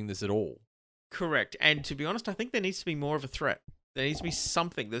I doing this at all? Correct. And to be honest, I think there needs to be more of a threat. There needs to be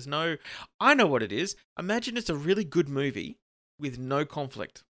something. There's no. I know what it is. Imagine it's a really good movie with no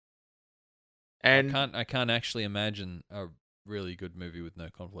conflict. And I can't actually imagine a really good movie with no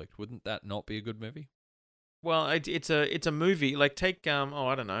conflict. Wouldn't that not be a good movie? well, it's a movie. Like take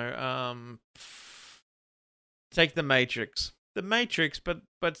I don't know take The Matrix. The Matrix, but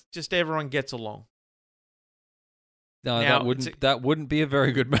just everyone gets along. No, Now, that wouldn't be a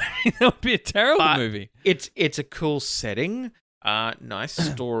very good movie. That would be a terrible But movie. It's a cool setting, nice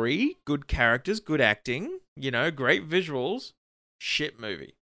story, good characters, good acting. Great visuals. Shit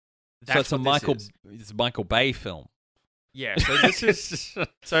movie. So it's a what Michael Bay film. Yeah. So this is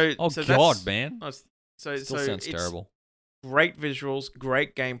so. Oh so God, that's, man! So Still so sounds it's terrible. great visuals,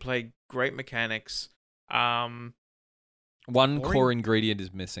 great gameplay, great mechanics. One boring. core ingredient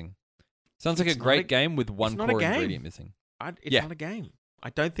is missing. Sounds like a It's not great a- game with one not a core game. ingredient missing. It's Yeah. not a game. I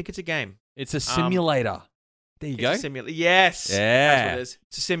don't think it's a game. It's a simulator. There you go. It's a simulator. Yes. Yeah. That's what it is.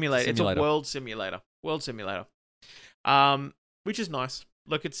 It's a simulator. It's a Simulator. world simulator. World simulator. Which is nice.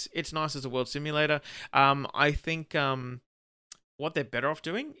 Look, it's nice as a world simulator. I think what they're better off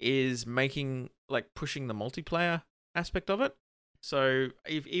doing is pushing the multiplayer aspect of it. So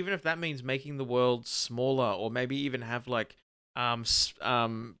even if that means making the world smaller, or maybe even have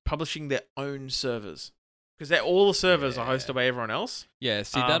publishing their own servers, because all the servers are hosted by everyone else. Yeah,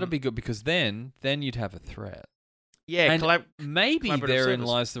 see, that'd be good because then you'd have a threat. Yeah, And maybe collaborative therein servers.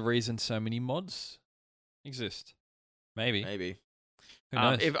 lies the reason so many mods exist. Maybe. Who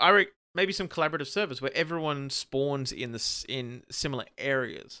knows? Maybe some collaborative servers where everyone spawns in similar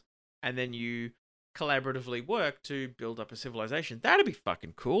areas, and then you collaboratively work to build up a civilization. That'd be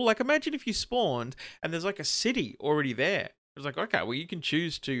fucking cool. Like, imagine if you spawned and there's like a city already there. It's like, okay, well, you can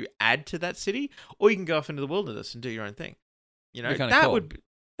choose to add to that city, or you can go off into the wilderness and do your own thing. Be kinda that cool.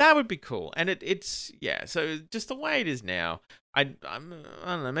 would be cool. And it's yeah. So just the way it is now, I don't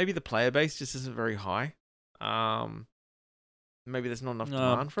know. Maybe the player base just isn't very high. Maybe there's not enough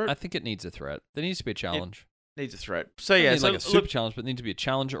demand for it. I think it needs a threat. There needs to be a challenge. Needs a threat. So Doesn't yeah, need so like a super challenge, but it needs to be a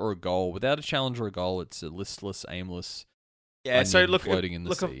challenge or a goal. Without a challenge or a goal, it's a listless, aimless. yeah. So onion look, floating in the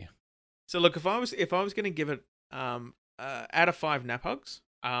look, sea. So look, if I was going to give it out of 5 nap hugs,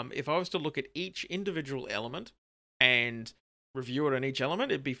 if I was to look at each individual element and review it on each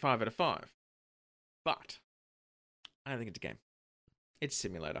element, it'd be 5 out of 5. But I don't think it's a game. It's a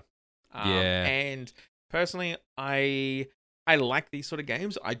simulator. Yeah. And personally, I like these sort of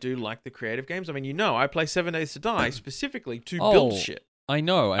games. I do like the creative games. I mean, I play 7 Days to Die specifically to build shit. I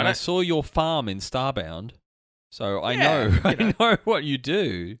know, and I saw your farm in Starbound, so I know I know what you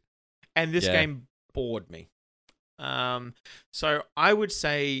do. And this game bored me. So I would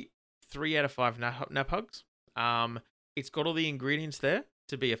say 3 out of 5 nap hugs. It's got all the ingredients there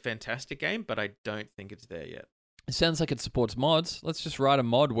to be a fantastic game, but I don't think it's there yet. It sounds like it supports mods. Let's just write a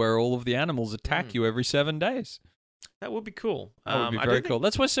mod where all of the animals attack you every 7 days. That would be cool. That would be very cool.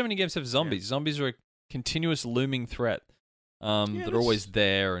 That's why so many games have zombies. Zombies are a continuous looming threat that are always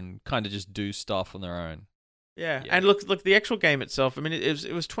there and kind of just do stuff on their own. Yeah. And look, the actual game itself. I mean,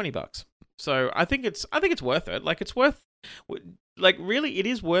 it was $20, so I think it's worth it. Like, it's worth, like, really, it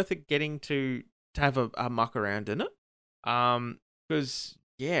is worth it getting to have a muck around in it. Because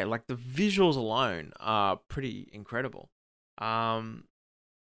like the visuals alone are pretty incredible.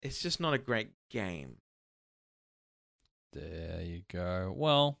 It's just not a great game. There you go.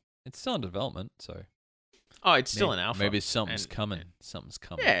 Well, it's still in development, so. Oh, it's still an alpha. Maybe something's coming. Something's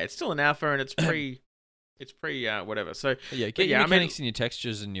coming. Yeah, it's still an alpha, and it's pre whatever. So get your mechanics and your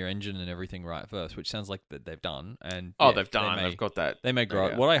textures and your engine and everything right first, which sounds like that they've done. And they've done. They've got that. They may grow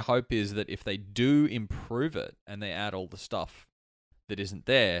it. What I hope is that if they do improve it and they add all the stuff that isn't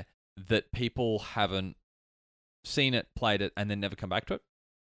there, that people haven't seen it, played it, and then never come back to it.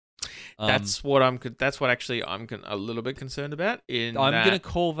 That's what I'm a little bit concerned about. I'm going to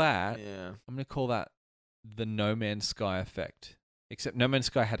call that. Yeah. I'm going to call that the No Man's Sky effect. Except No Man's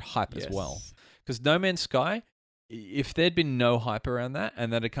Sky had hype as well. Because No Man's Sky, if there'd been no hype around that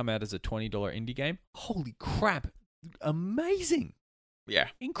and that had come out as a $20 indie game, holy crap, amazing. Yeah.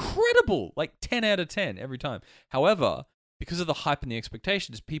 Incredible. Like 10 out of 10 every time. However, because of the hype and the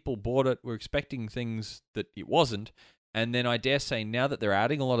expectations, people bought it, were expecting things that it wasn't. And then I dare say now that they're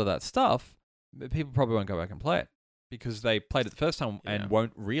adding a lot of that stuff, people probably won't go back and play it because they played it the first time and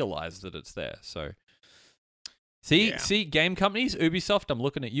won't realize that it's there. So, see, game companies, Ubisoft, I'm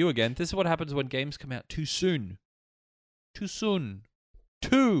looking at you again. This is what happens when games come out too soon. Too soon.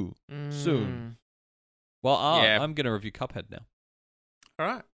 Well, I'm going to review Cuphead now. All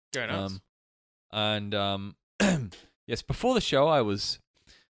right. Go nuts. Yes, before the show, I was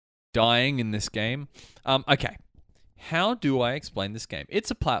dying in this game. Okay, how do I explain this game? It's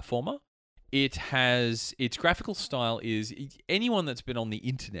a platformer. It has its graphical style is anyone that's been on the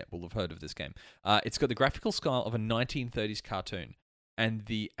internet will have heard of this game. It's got the graphical style of a 1930s cartoon, and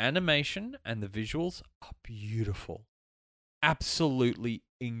the animation and the visuals are beautiful, absolutely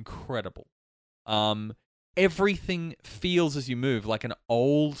incredible. Everything feels as you move like an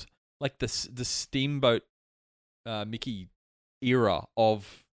old, like the Steamboat Mickey era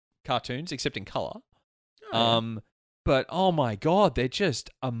of cartoons, except in color. Oh, yeah. But oh my god, they're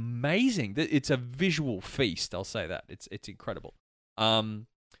just amazing. It's a visual feast. I'll say that. It's incredible.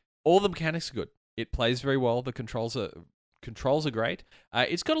 All the mechanics are good. It plays very well. The controls are great.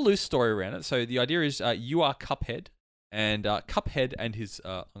 It's got a loose story around it. So the idea is you are Cuphead, and Cuphead and his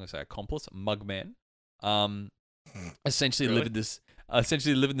I'm gonna say accomplice Mugman, essentially Really? live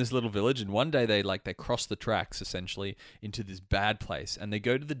in this little village. And one day they cross the tracks essentially into this bad place, and they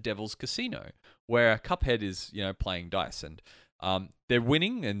go to the Devil's Casino, where Cuphead is playing dice, and they're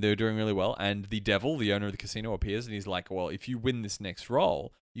winning and they're doing really well. And the devil, the owner of the casino, appears, and he's like, "Well, if you win this next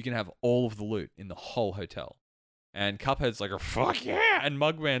roll, you can have all of the loot in the whole hotel." And Cuphead's like, "Oh, fuck yeah!" And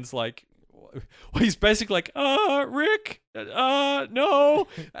Mugman's like, well, he's basically like, Rick, no."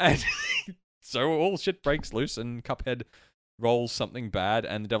 And so all shit breaks loose, and Cuphead rolls something bad,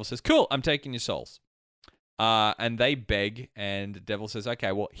 and the devil says, "Cool, I'm taking your souls." And they beg, and the devil says,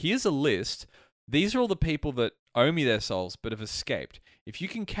 "Okay, well, here's a list. These are all the people that owe me their souls but have escaped. If you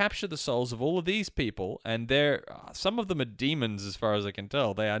can capture the souls of all of these people, and they're some of them are demons as far as I can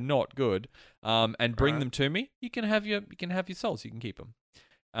tell, they are not good, and bring them to me, you can have your souls. You can keep them."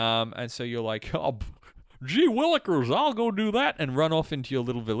 And so you're like, "Oh, gee willikers, I'll go do that," and run off into your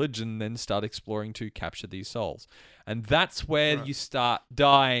little village and then start exploring to capture these souls. And that's where you start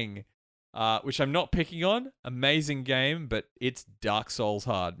dying, which I'm not picking on. Amazing game, but it's Dark Souls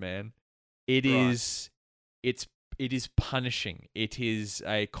hard, man. It is punishing. It is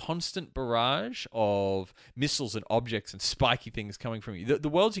a constant barrage of missiles and objects and spiky things coming from you. The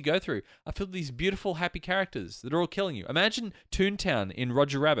worlds you go through are filled with these beautiful, happy characters that are all killing you. Imagine Toontown in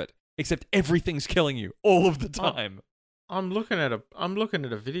Roger Rabbit, except everything's killing you all of the time. I'm looking at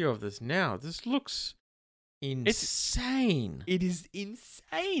a video of this now. This looks insane. It is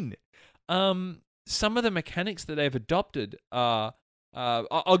insane. Some of the mechanics that they've adopted are.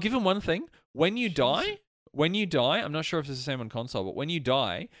 I'll give them one thing. When you die, I'm not sure if it's the same on console, but when you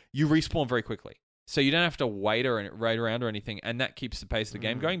die, you respawn very quickly. So you don't have to wait around or anything, and that keeps the pace of the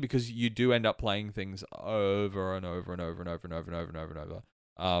game going, because you do end up playing things over and over and over and over and over and over and over and over,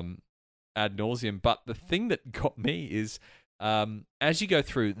 ad nauseum. But the thing that got me is, as you go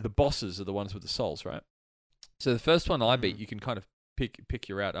through, the bosses are the ones with the souls, right? So the first one I beat, you can kind of pick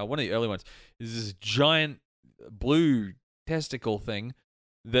your out. One of the early ones is this giant blue testicle thing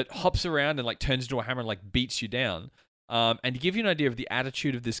that hops around and turns into a hammer and beats you down. And to give you an idea of the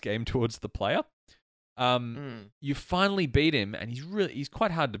attitude of this game towards the player, you finally beat him, and he's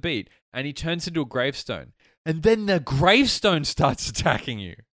quite hard to beat, and he turns into a gravestone, and then the gravestone starts attacking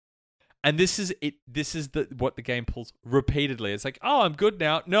you. And this is it. This is what the game pulls repeatedly. It's like, "Oh, I'm good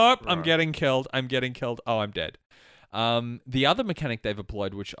now. Nope, right. I'm getting killed. Oh, I'm dead." The other mechanic they've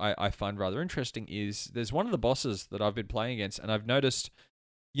employed, which I find rather interesting, is there's one of the bosses that I've been playing against, and I've noticed,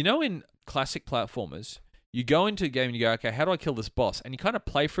 in classic platformers, you go into a game and you go, "Okay, how do I kill this boss?" And you kind of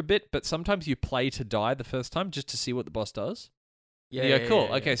play for a bit, but sometimes you play to die the first time just to see what the boss does. Yeah, you go,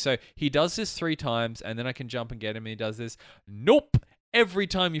 "Cool. Okay, so he does this 3 times, and then I can jump and get him, and he does this." Nope. Every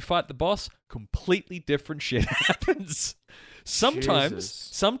time you fight the boss, completely different shit happens.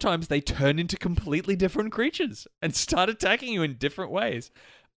 Sometimes they turn into completely different creatures and start attacking you in different ways.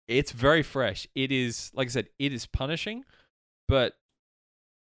 It's very fresh. It is, like I said, it is punishing, but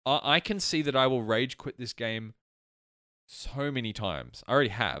I can see that I will rage quit this game so many times. I already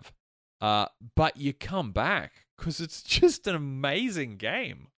have. But you come back because it's just an amazing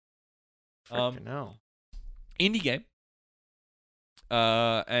game. Freaking hell. Indie game.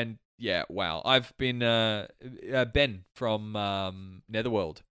 And yeah, wow. I've been Ben from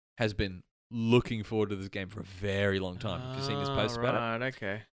Netherworld has been looking forward to this game for a very long time. Have you seen his posts about it? Right,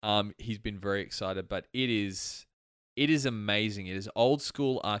 okay. He's been very excited, but it is amazing. It is old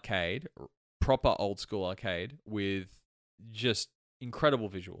school arcade, proper old school arcade with just incredible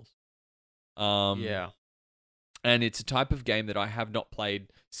visuals. Yeah. And it's a type of game that I have not played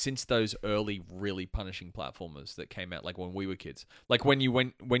since those early, really punishing platformers that came out, when we were kids. When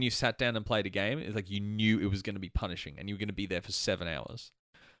you sat down and played a game, it's like you knew it was going to be punishing, and you were going to be there for 7 hours.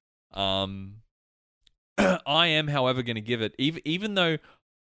 I am, however, going to give it, even though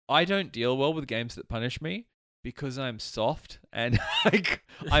I don't deal well with games that punish me, because I'm soft and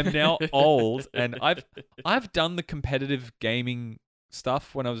I'm now old, and I've done the competitive gaming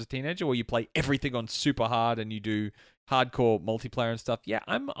stuff when I was a teenager, where you play everything on super hard and you do hardcore multiplayer and stuff. Yeah,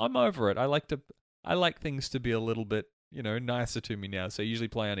 I'm over it. I like things to be a little bit, nicer to me now. So I usually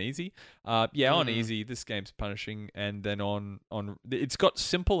play on easy. On easy, this game's punishing, and then on it's got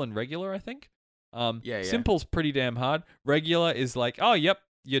simple and regular, I think. Simple's pretty damn hard. Regular is like, oh, yep,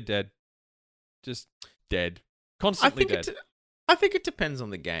 you're dead. Just dead. Constantly dead. I think it depends on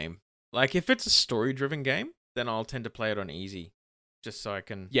the game. Like, if it's a story-driven game, then I'll tend to play it on easy, just so I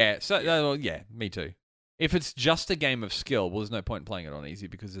can... Yeah, me too. If it's just a game of skill, well, there's no point in playing it on easy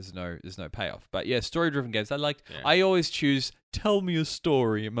because there's no payoff. But yeah, story-driven games, I always choose tell me a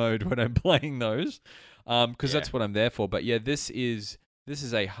story mode when I'm playing those, because that's what I'm there for. But yeah, this is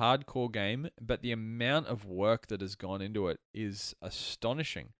a hardcore game, but the amount of work that has gone into it is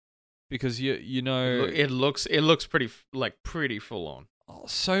astonishing. Because it looks pretty full on. Oh,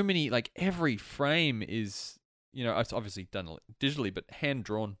 so many, every frame is, it's obviously done digitally, but hand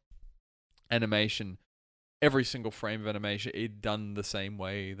drawn animation. Every single frame of animation is done the same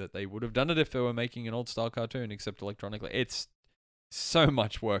way that they would have done it if they were making an old style cartoon, except electronically. It's so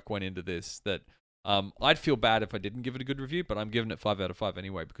much work went into this that I'd feel bad if I didn't give it a good review, but I'm giving it 5 out of 5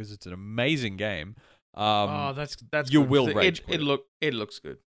 anyway because it's an amazing game. That's you good. will rage quit it looks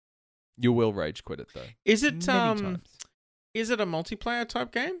good. You will rage quit it though. Is it Is it a multiplayer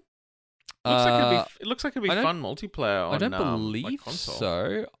type game? It looks like it'd be fun multiplayer on I don't believe console.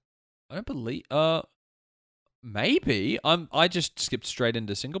 so. I don't believe maybe. I just skipped straight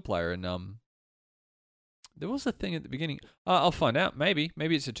into single player, and there was a thing at the beginning. I'll find out. Maybe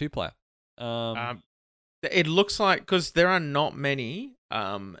it's a 2-player. It looks like, because there are not many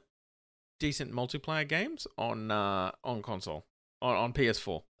decent multiplayer games on console on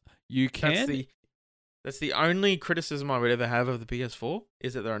PS4. You can. That's the only criticism I would ever have of the PS4,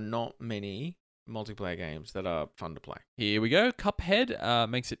 is that there are not many multiplayer games that are fun to play. Here we go. Cuphead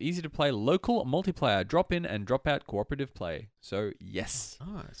makes it easy to play local multiplayer, drop in and drop out cooperative play. So yes,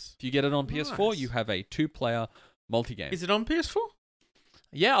 nice. If you get it on PS4, you have a 2-player multi-game. Is it on PS4?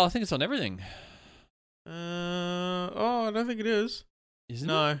 Yeah, I think it's on everything. I don't think it is. Isn't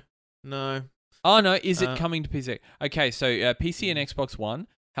it? No. Oh no, is it coming to PC? Okay, so PC and Xbox One.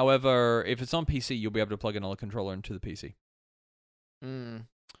 However, if it's on PC, you'll be able to plug another controller into the PC. And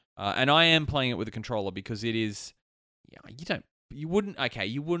I am playing it with a controller because it is. Yeah, you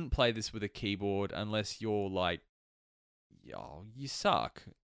wouldn't play this with a keyboard unless you're like, you suck.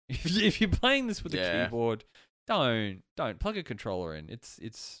 If you're playing this with a keyboard, don't plug a controller in. It's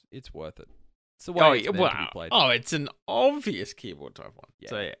worth it. It's the way it's meant to be played. Oh, it's an obvious keyboard type one. Yeah.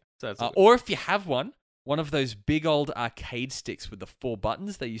 So yeah, that's or if you have one of those big old arcade sticks with the 4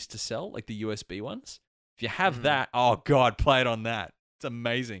 buttons they used to sell, like the USB ones. If you have that, oh god, play it on that. It's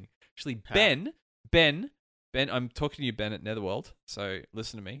amazing. Actually, Ben, I'm talking to you, Ben, at Netherworld, so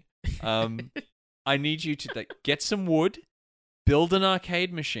listen to me. I need you to get some wood, build an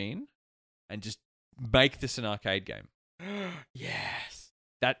arcade machine, and just make this an arcade game. Yes.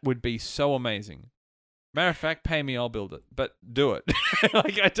 That would be so amazing. Matter of fact, pay me, I'll build it. But do it.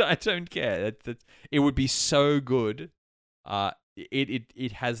 I don't care. It would be so good.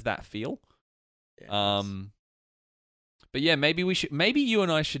 It has that feel. Yes. But yeah, maybe you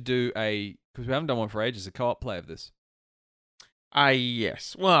and I should do because we haven't done one for ages, a co-op play of this.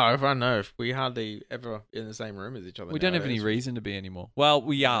 Yes. Well, if I know, if we hardly ever in the same room as each other. We don't have any reason to be anymore. Well,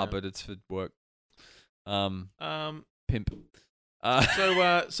 we are, but it's for work. Pimp.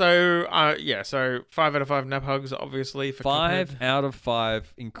 So 5 out of 5 nap hugs, obviously, for 5 Cuphead. out of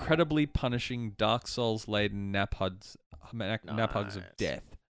 5 incredibly punishing Dark Souls laden nap hugs of death.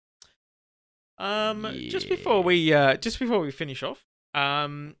 Just before we finish off,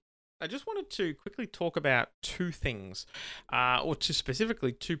 I just wanted to quickly talk about 2 things, or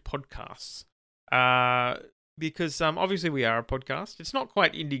specifically 2 podcasts. Because obviously we are a podcast. It's not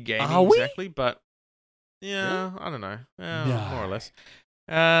quite indie gaming exactly, but yeah, really? I don't know, more or less.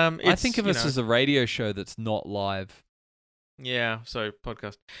 I think of us as a radio show that's not live. Yeah, so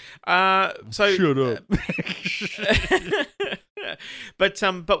podcast. Shut up.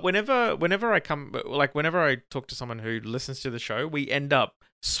 But whenever I talk to someone who listens to the show, we end up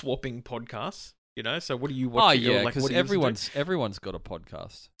swapping podcasts. So what do you watch? Oh yeah, because everyone's got a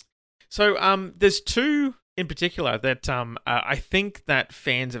podcast. So there's 2 in particular that I think that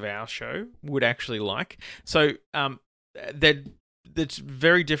fans of our show would actually like. So that's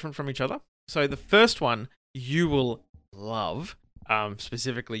very different from each other. So the first one you will love,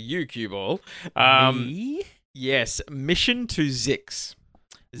 specifically you, Q-Ball. Me? Yes, Mission to Zix.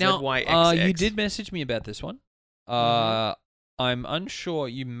 Now, ZYXX. you did message me about this one. I'm unsure.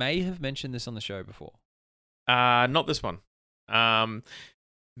 You may have mentioned this on the show before. Not this one.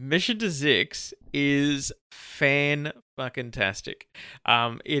 Mission to Zix is fan-fucking-tastic.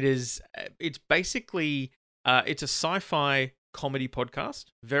 It's basically, it's a sci-fi comedy podcast,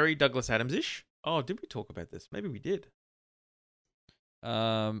 very Douglas Adams-ish. Oh, did we talk about this? Maybe we did.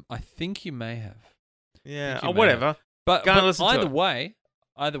 I think you may have. Yeah, whatever. But either way,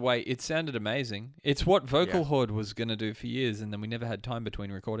 it sounded amazing. It's what Vocal Horde was going to do for years, and then we never had time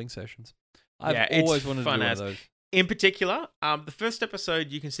between recording sessions. I've always wanted to do one of those. In particular, the first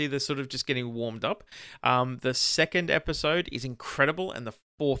episode, you can see they're sort of just getting warmed up. The second episode is incredible, and the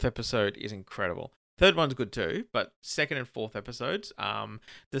fourth episode is incredible. Third one's good too, but second and fourth episodes.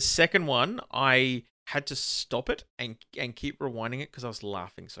 The second one, I had to stop it and keep rewinding it because I was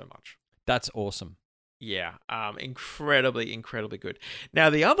laughing so much. That's awesome. Yeah, incredibly good. Now,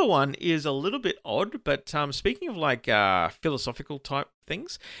 the other one is a little bit odd, but speaking of like philosophical type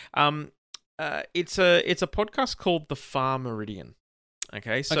things, it's a podcast called The Far Meridian.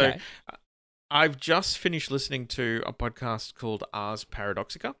 Okay, so I've just finished listening to a podcast called Ars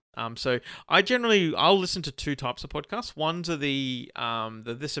Paradoxica. So I'll listen to two types of podcasts. Ones are the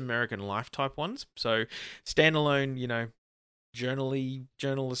This American Life type ones. So standalone,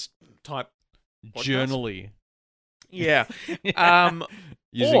 journalist type. Journally. Yeah.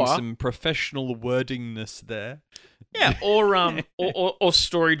 Using some professional wordingness there. Yeah, or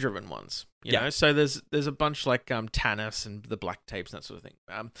story driven ones. You know, so there's a bunch like Tanis and the Black Tapes and that sort of thing.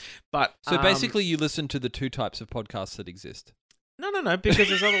 But basically, you listen to the two types of podcasts that exist. No, because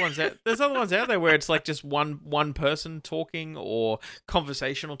there's other ones out. There's other ones out there where it's like just one person talking, or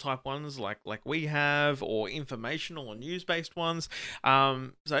conversational type ones like we have, or informational or news based ones.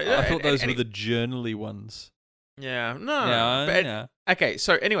 So I thought those were the journally ones. Yeah, no. Okay,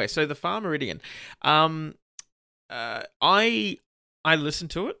 so anyway, so the Far Meridian. I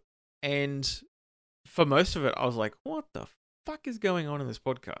listened to it, and for most of it, I was like, "What the fuck is going on in this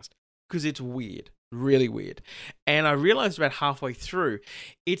podcast?" Because it's weird. Really weird. And I realized about halfway through,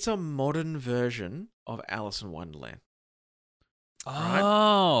 it's a modern version of Alice in Wonderland.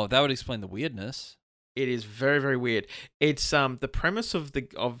 Oh, that would explain the weirdness. It is very, very weird. It's the premise of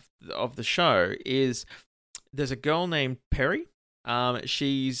the show is there's a girl named Perry.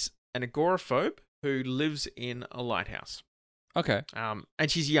 She's an agoraphobe who lives in a lighthouse. Okay. And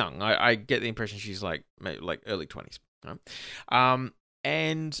she's young. I get the impression she's like early 20s. Right?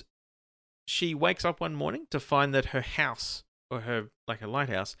 And she wakes up one morning to find that her house, or her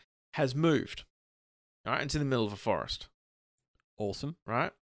lighthouse, has moved. All right, it's in the middle of a forest. Awesome.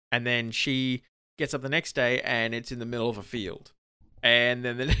 Right? And then she gets up the next day and it's in the middle of a field. And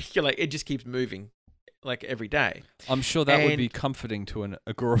then it just keeps moving like every day. I'm sure that would be comforting to an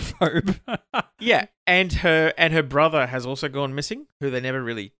agoraphobe. Yeah, and her brother has also gone missing, who they never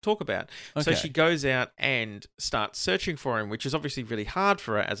really talk about. Okay. So she goes out and starts searching for him, which is obviously really hard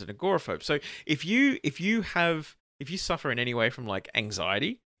for her as an agoraphobe. So if you suffer in any way from like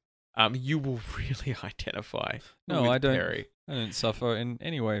anxiety, you will really identify. No, with I don't. Perry. I don't suffer in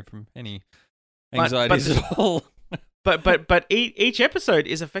any way from any anxieties at all. But each episode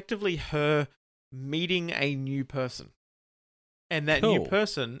is effectively her meeting a new person, and that new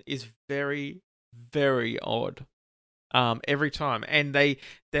person is very, very odd every time. And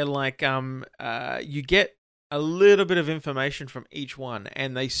they're like you get a little bit of information from each one,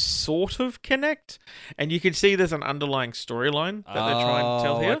 and they sort of connect, and you can see there's an underlying storyline that they're trying to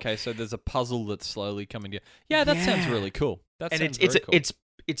tell here. Okay, so there's a puzzle that's slowly coming together. Yeah, that sounds really cool.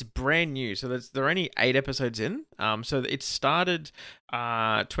 It's brand new, so there are only 8 episodes in. So it started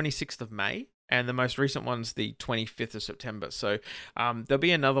 26th of May. And the most recent one's the 25th of September. So there'll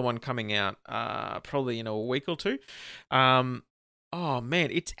be another one coming out probably in a week or two. Oh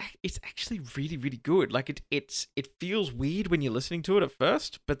man, it's actually really, really good. Like it feels weird when you're listening to it at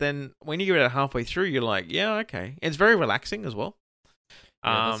first, but then when you get it halfway through, you're like, yeah, okay. It's very relaxing as well.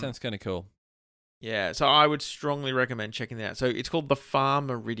 Yeah, that sounds kind of cool. Yeah, so I would strongly recommend checking that out. So it's called The Far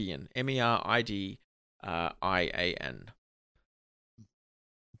Meridian, MERIDIAN.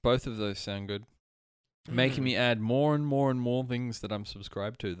 Both of those sound good. Making me add more and more and more things that I'm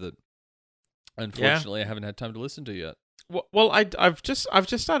subscribed to that, unfortunately, I haven't had time to listen to yet. Well, I've just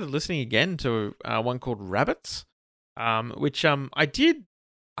started listening again to one called Rabbits, which I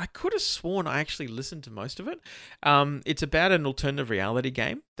could have sworn I actually listened to most of it. It's about an alternative reality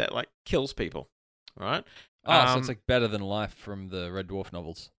game that like kills people, right? So it's like Better Than Life from the Red Dwarf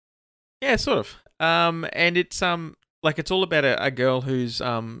novels. Yeah, sort of. And it's like it's all about a girl who's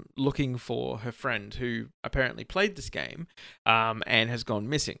looking for her friend who apparently played this game and has gone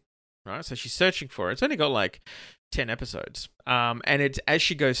missing, right? So she's searching for her. It's only got like 10 episodes. And it's as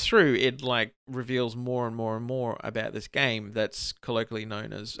she goes through, it like reveals more and more and more about this game that's colloquially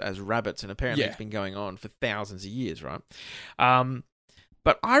known as rabbits, and apparently it's been going on for thousands of years, right?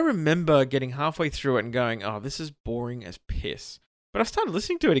 But I remember getting halfway through it and going, "Oh, this is boring as piss." But I started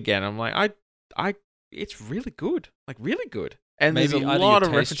listening to it again. I'm like, it's really good, like really good. And Maybe there's a either lot your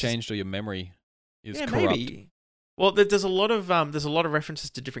of taste references. changed or your memory is corrupt. Maybe. Well, there's a lot of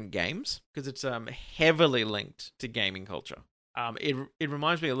references to different games because it's heavily linked to gaming culture. It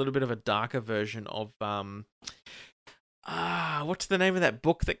reminds me a little bit of a darker version of what's the name of that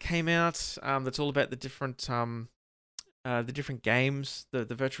book that came out? That's all about the different games, the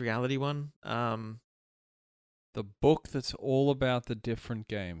virtual reality one. The book that's all about the different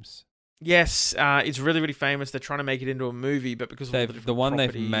games. Yes, it's really, really famous. They're trying to make it into a movie, but because of all the different one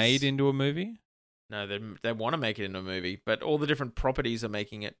properties, they've made into a movie? No, they want to make it into a movie, but all the different properties are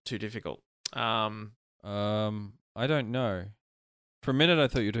making it too difficult. I don't know. For a minute, I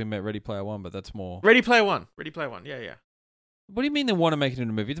thought you were talking about Ready Player One, but that's more... Ready Player One. Ready Player One, yeah. What do you mean they want to make it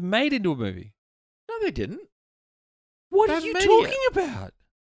into a movie? It's made into a movie. No, they didn't. What are you talking about?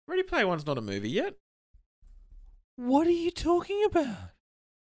 Ready Player One's not a movie yet. What are you talking about?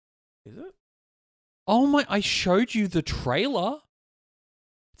 Is it? Oh my, I showed you the trailer.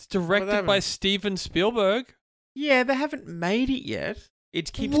 It's directed by Steven Spielberg. Yeah, they haven't made it yet.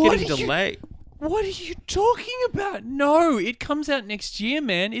 It keeps getting delayed. What are you talking about? No, it comes out next year,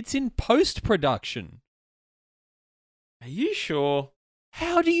 man. It's in post-production. Are you sure?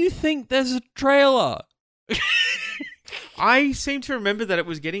 How do you think there's a trailer? I seem to remember that it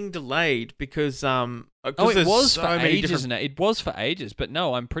was getting delayed because it was for ages. It was for ages, but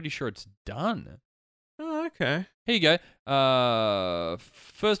no, I'm pretty sure it's done. Oh, okay. Here you go.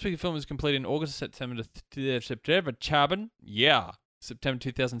 First week of film was completed in August, September, September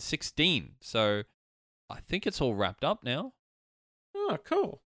 2016. So I think it's all wrapped up now. Oh,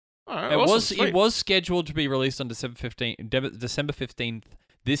 cool. All right, it was scheduled to be released on December 15th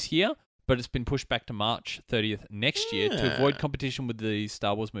this year, but it's been pushed back to March 30th next year to avoid competition with the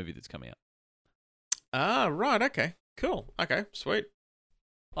Star Wars movie that's coming out. Ah, right. Okay. Cool. Okay. Sweet.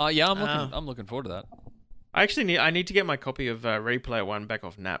 Yeah, I'm looking forward to that. I need to get my copy of Ready Player One back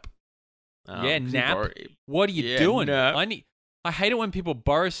off Nap. Nap. What are you doing? Nap. I hate it when people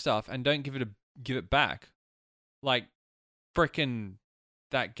borrow stuff and don't give it back. Like frickin'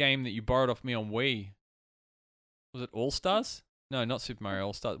 that game that you borrowed off me on Wii. Was it All Stars? No, not Super Mario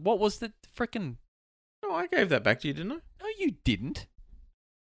All Stars. What was the frickin'? Oh, I gave that back to you, didn't I? No, you didn't.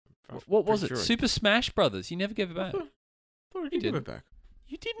 What was it? Sure. Super Smash Brothers. You never gave it back. I thought you gave it back.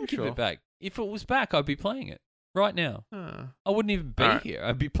 You didn't give it back. If it was back, I'd be playing it right now. I wouldn't even be here.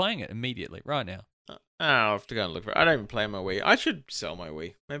 I'd be playing it immediately right now. I'll have to go and look for it. I don't even play my Wii. I should sell my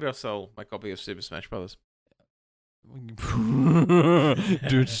Wii. Maybe I'll sell my copy of Super Smash Brothers. Dude,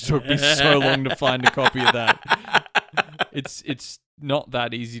 it took me so long to find a copy of that. It's not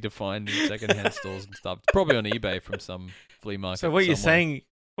that easy to find in secondhand stores and stuff. It's probably on eBay from some flea market. So what you're saying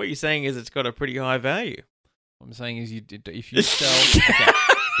is it's got a pretty high value. What I'm saying is if you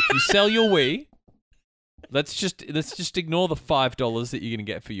sell your Wii, let's just ignore the $5 that you're gonna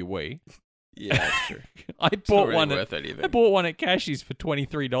get for your Wii. Yeah, that's true. I bought one at Cashie's for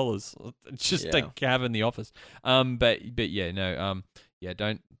 $23 just to have in the office. But yeah, no,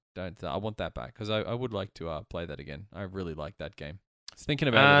 don't. I want that back because I would like to play that again. I really like that game. I was thinking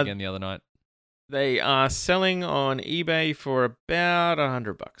about it again the other night. They are selling on eBay for about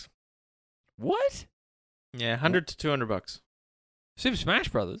 $100. What? Yeah, $100 to $200. Super Smash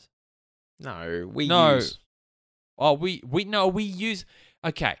Brothers? No, we use. Oh, we use.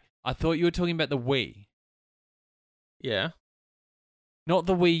 Okay, I thought you were talking about the Wii. Yeah. Not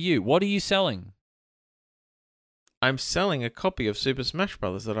the Wii U. What are you selling? I'm selling a copy of Super Smash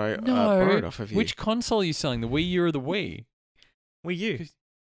Brothers that I borrowed off of you. Which console are you selling? The Wii U or the Wii? Wii U.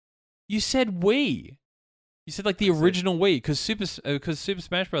 You said Wii. You said like the original Wii because Super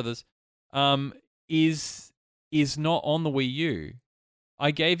Smash Brothers is not on the Wii U. I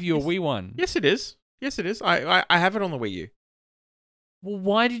gave you a Wii one. Yes, it is. Yes, it is. I have it on the Wii U. Well,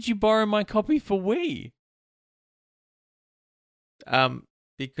 why did you borrow my copy for Wii?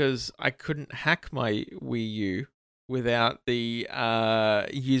 Because I couldn't hack my Wii U without the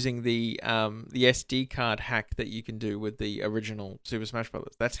using the SD card hack that you can do with the original Super Smash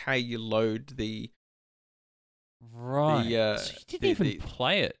Brothers. That's how you load the. Right. So you didn't even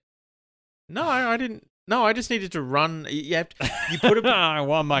play it. No, I didn't. No, I just needed to run. You put a. I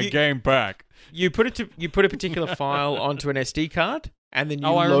want my game back. You put a particular file onto an SD card, and then you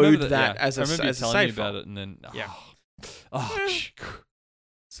load that as a save file. About it, and then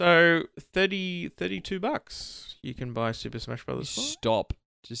So $32. you can buy Super Smash Brothers for? Stop.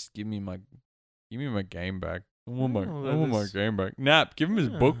 Just give me my game back. I want my there's- game back. Nap, give him his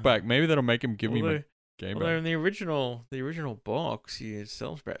book back. Maybe that'll make him give me my game Although back. in the original box, it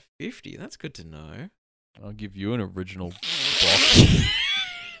sells about 50. That's good to know. I'll give you an original box.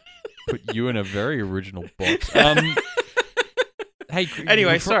 Put you in a very original box. Hey.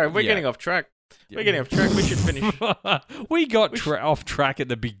 Anyway, sorry, we're getting off track. We're getting off track. We should finish. We got off track at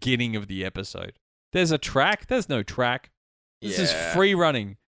the beginning of the episode. There's a track. There's no track. This is free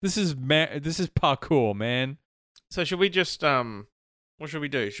running. This is parkour, man. So should we just what should we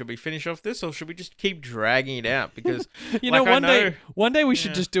do? Should we finish off this, or should we just keep dragging it out? Because one day we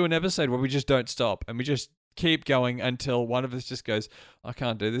should just do an episode where we just don't stop and we just keep going until one of us just goes, I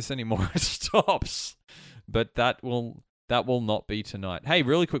can't do this anymore. It stops. But that will not be tonight. Hey,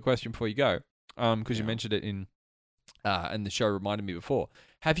 really quick question before you go, because you mentioned it in and the show reminded me before.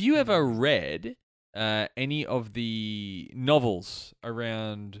 Have you ever read any of the novels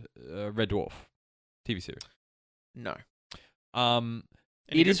around Red Dwarf TV series? No.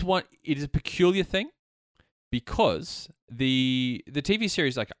 It is a peculiar thing because the TV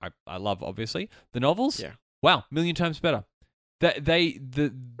series, like I love, obviously the novels. Yeah. Wow, million times better.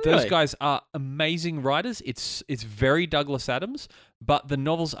 Those guys are amazing writers. It's very Douglas Adams, but the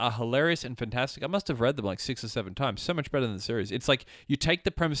novels are hilarious and fantastic. I must have read them like 6 or 7 times. So much better than the series. It's like you take the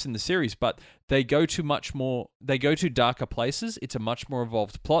premise in the series, but they go to darker places. It's a much more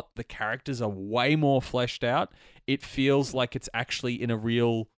evolved plot. The characters are way more fleshed out. It feels like it's actually in a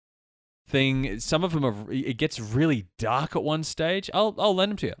real thing. Some of them it gets really dark at one stage. I'll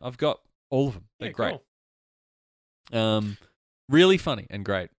lend them to you. I've got all of them. They're great. Cool. Really funny and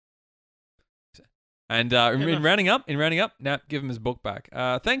great. And in rounding up, now give him his book back.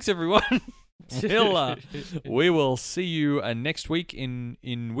 Thanks everyone. We will see you next week.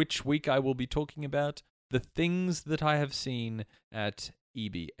 In which week I will be talking about the things that I have seen at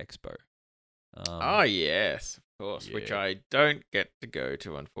EB Expo. Oh yes, of course. Yeah. Which I don't get to go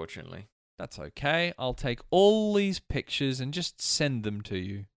to, unfortunately. That's okay. I'll take all these pictures and just send them to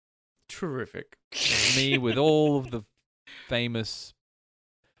you. Terrific. Me with all of the famous.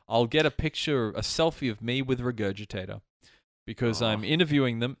 I'll get a selfie of me with Regurgitator because I'm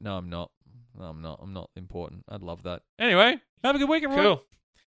interviewing them. No, I'm not. I'm not important. I'd love that. Anyway, have a good week, everyone. Cool.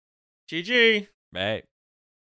 GG. Bye.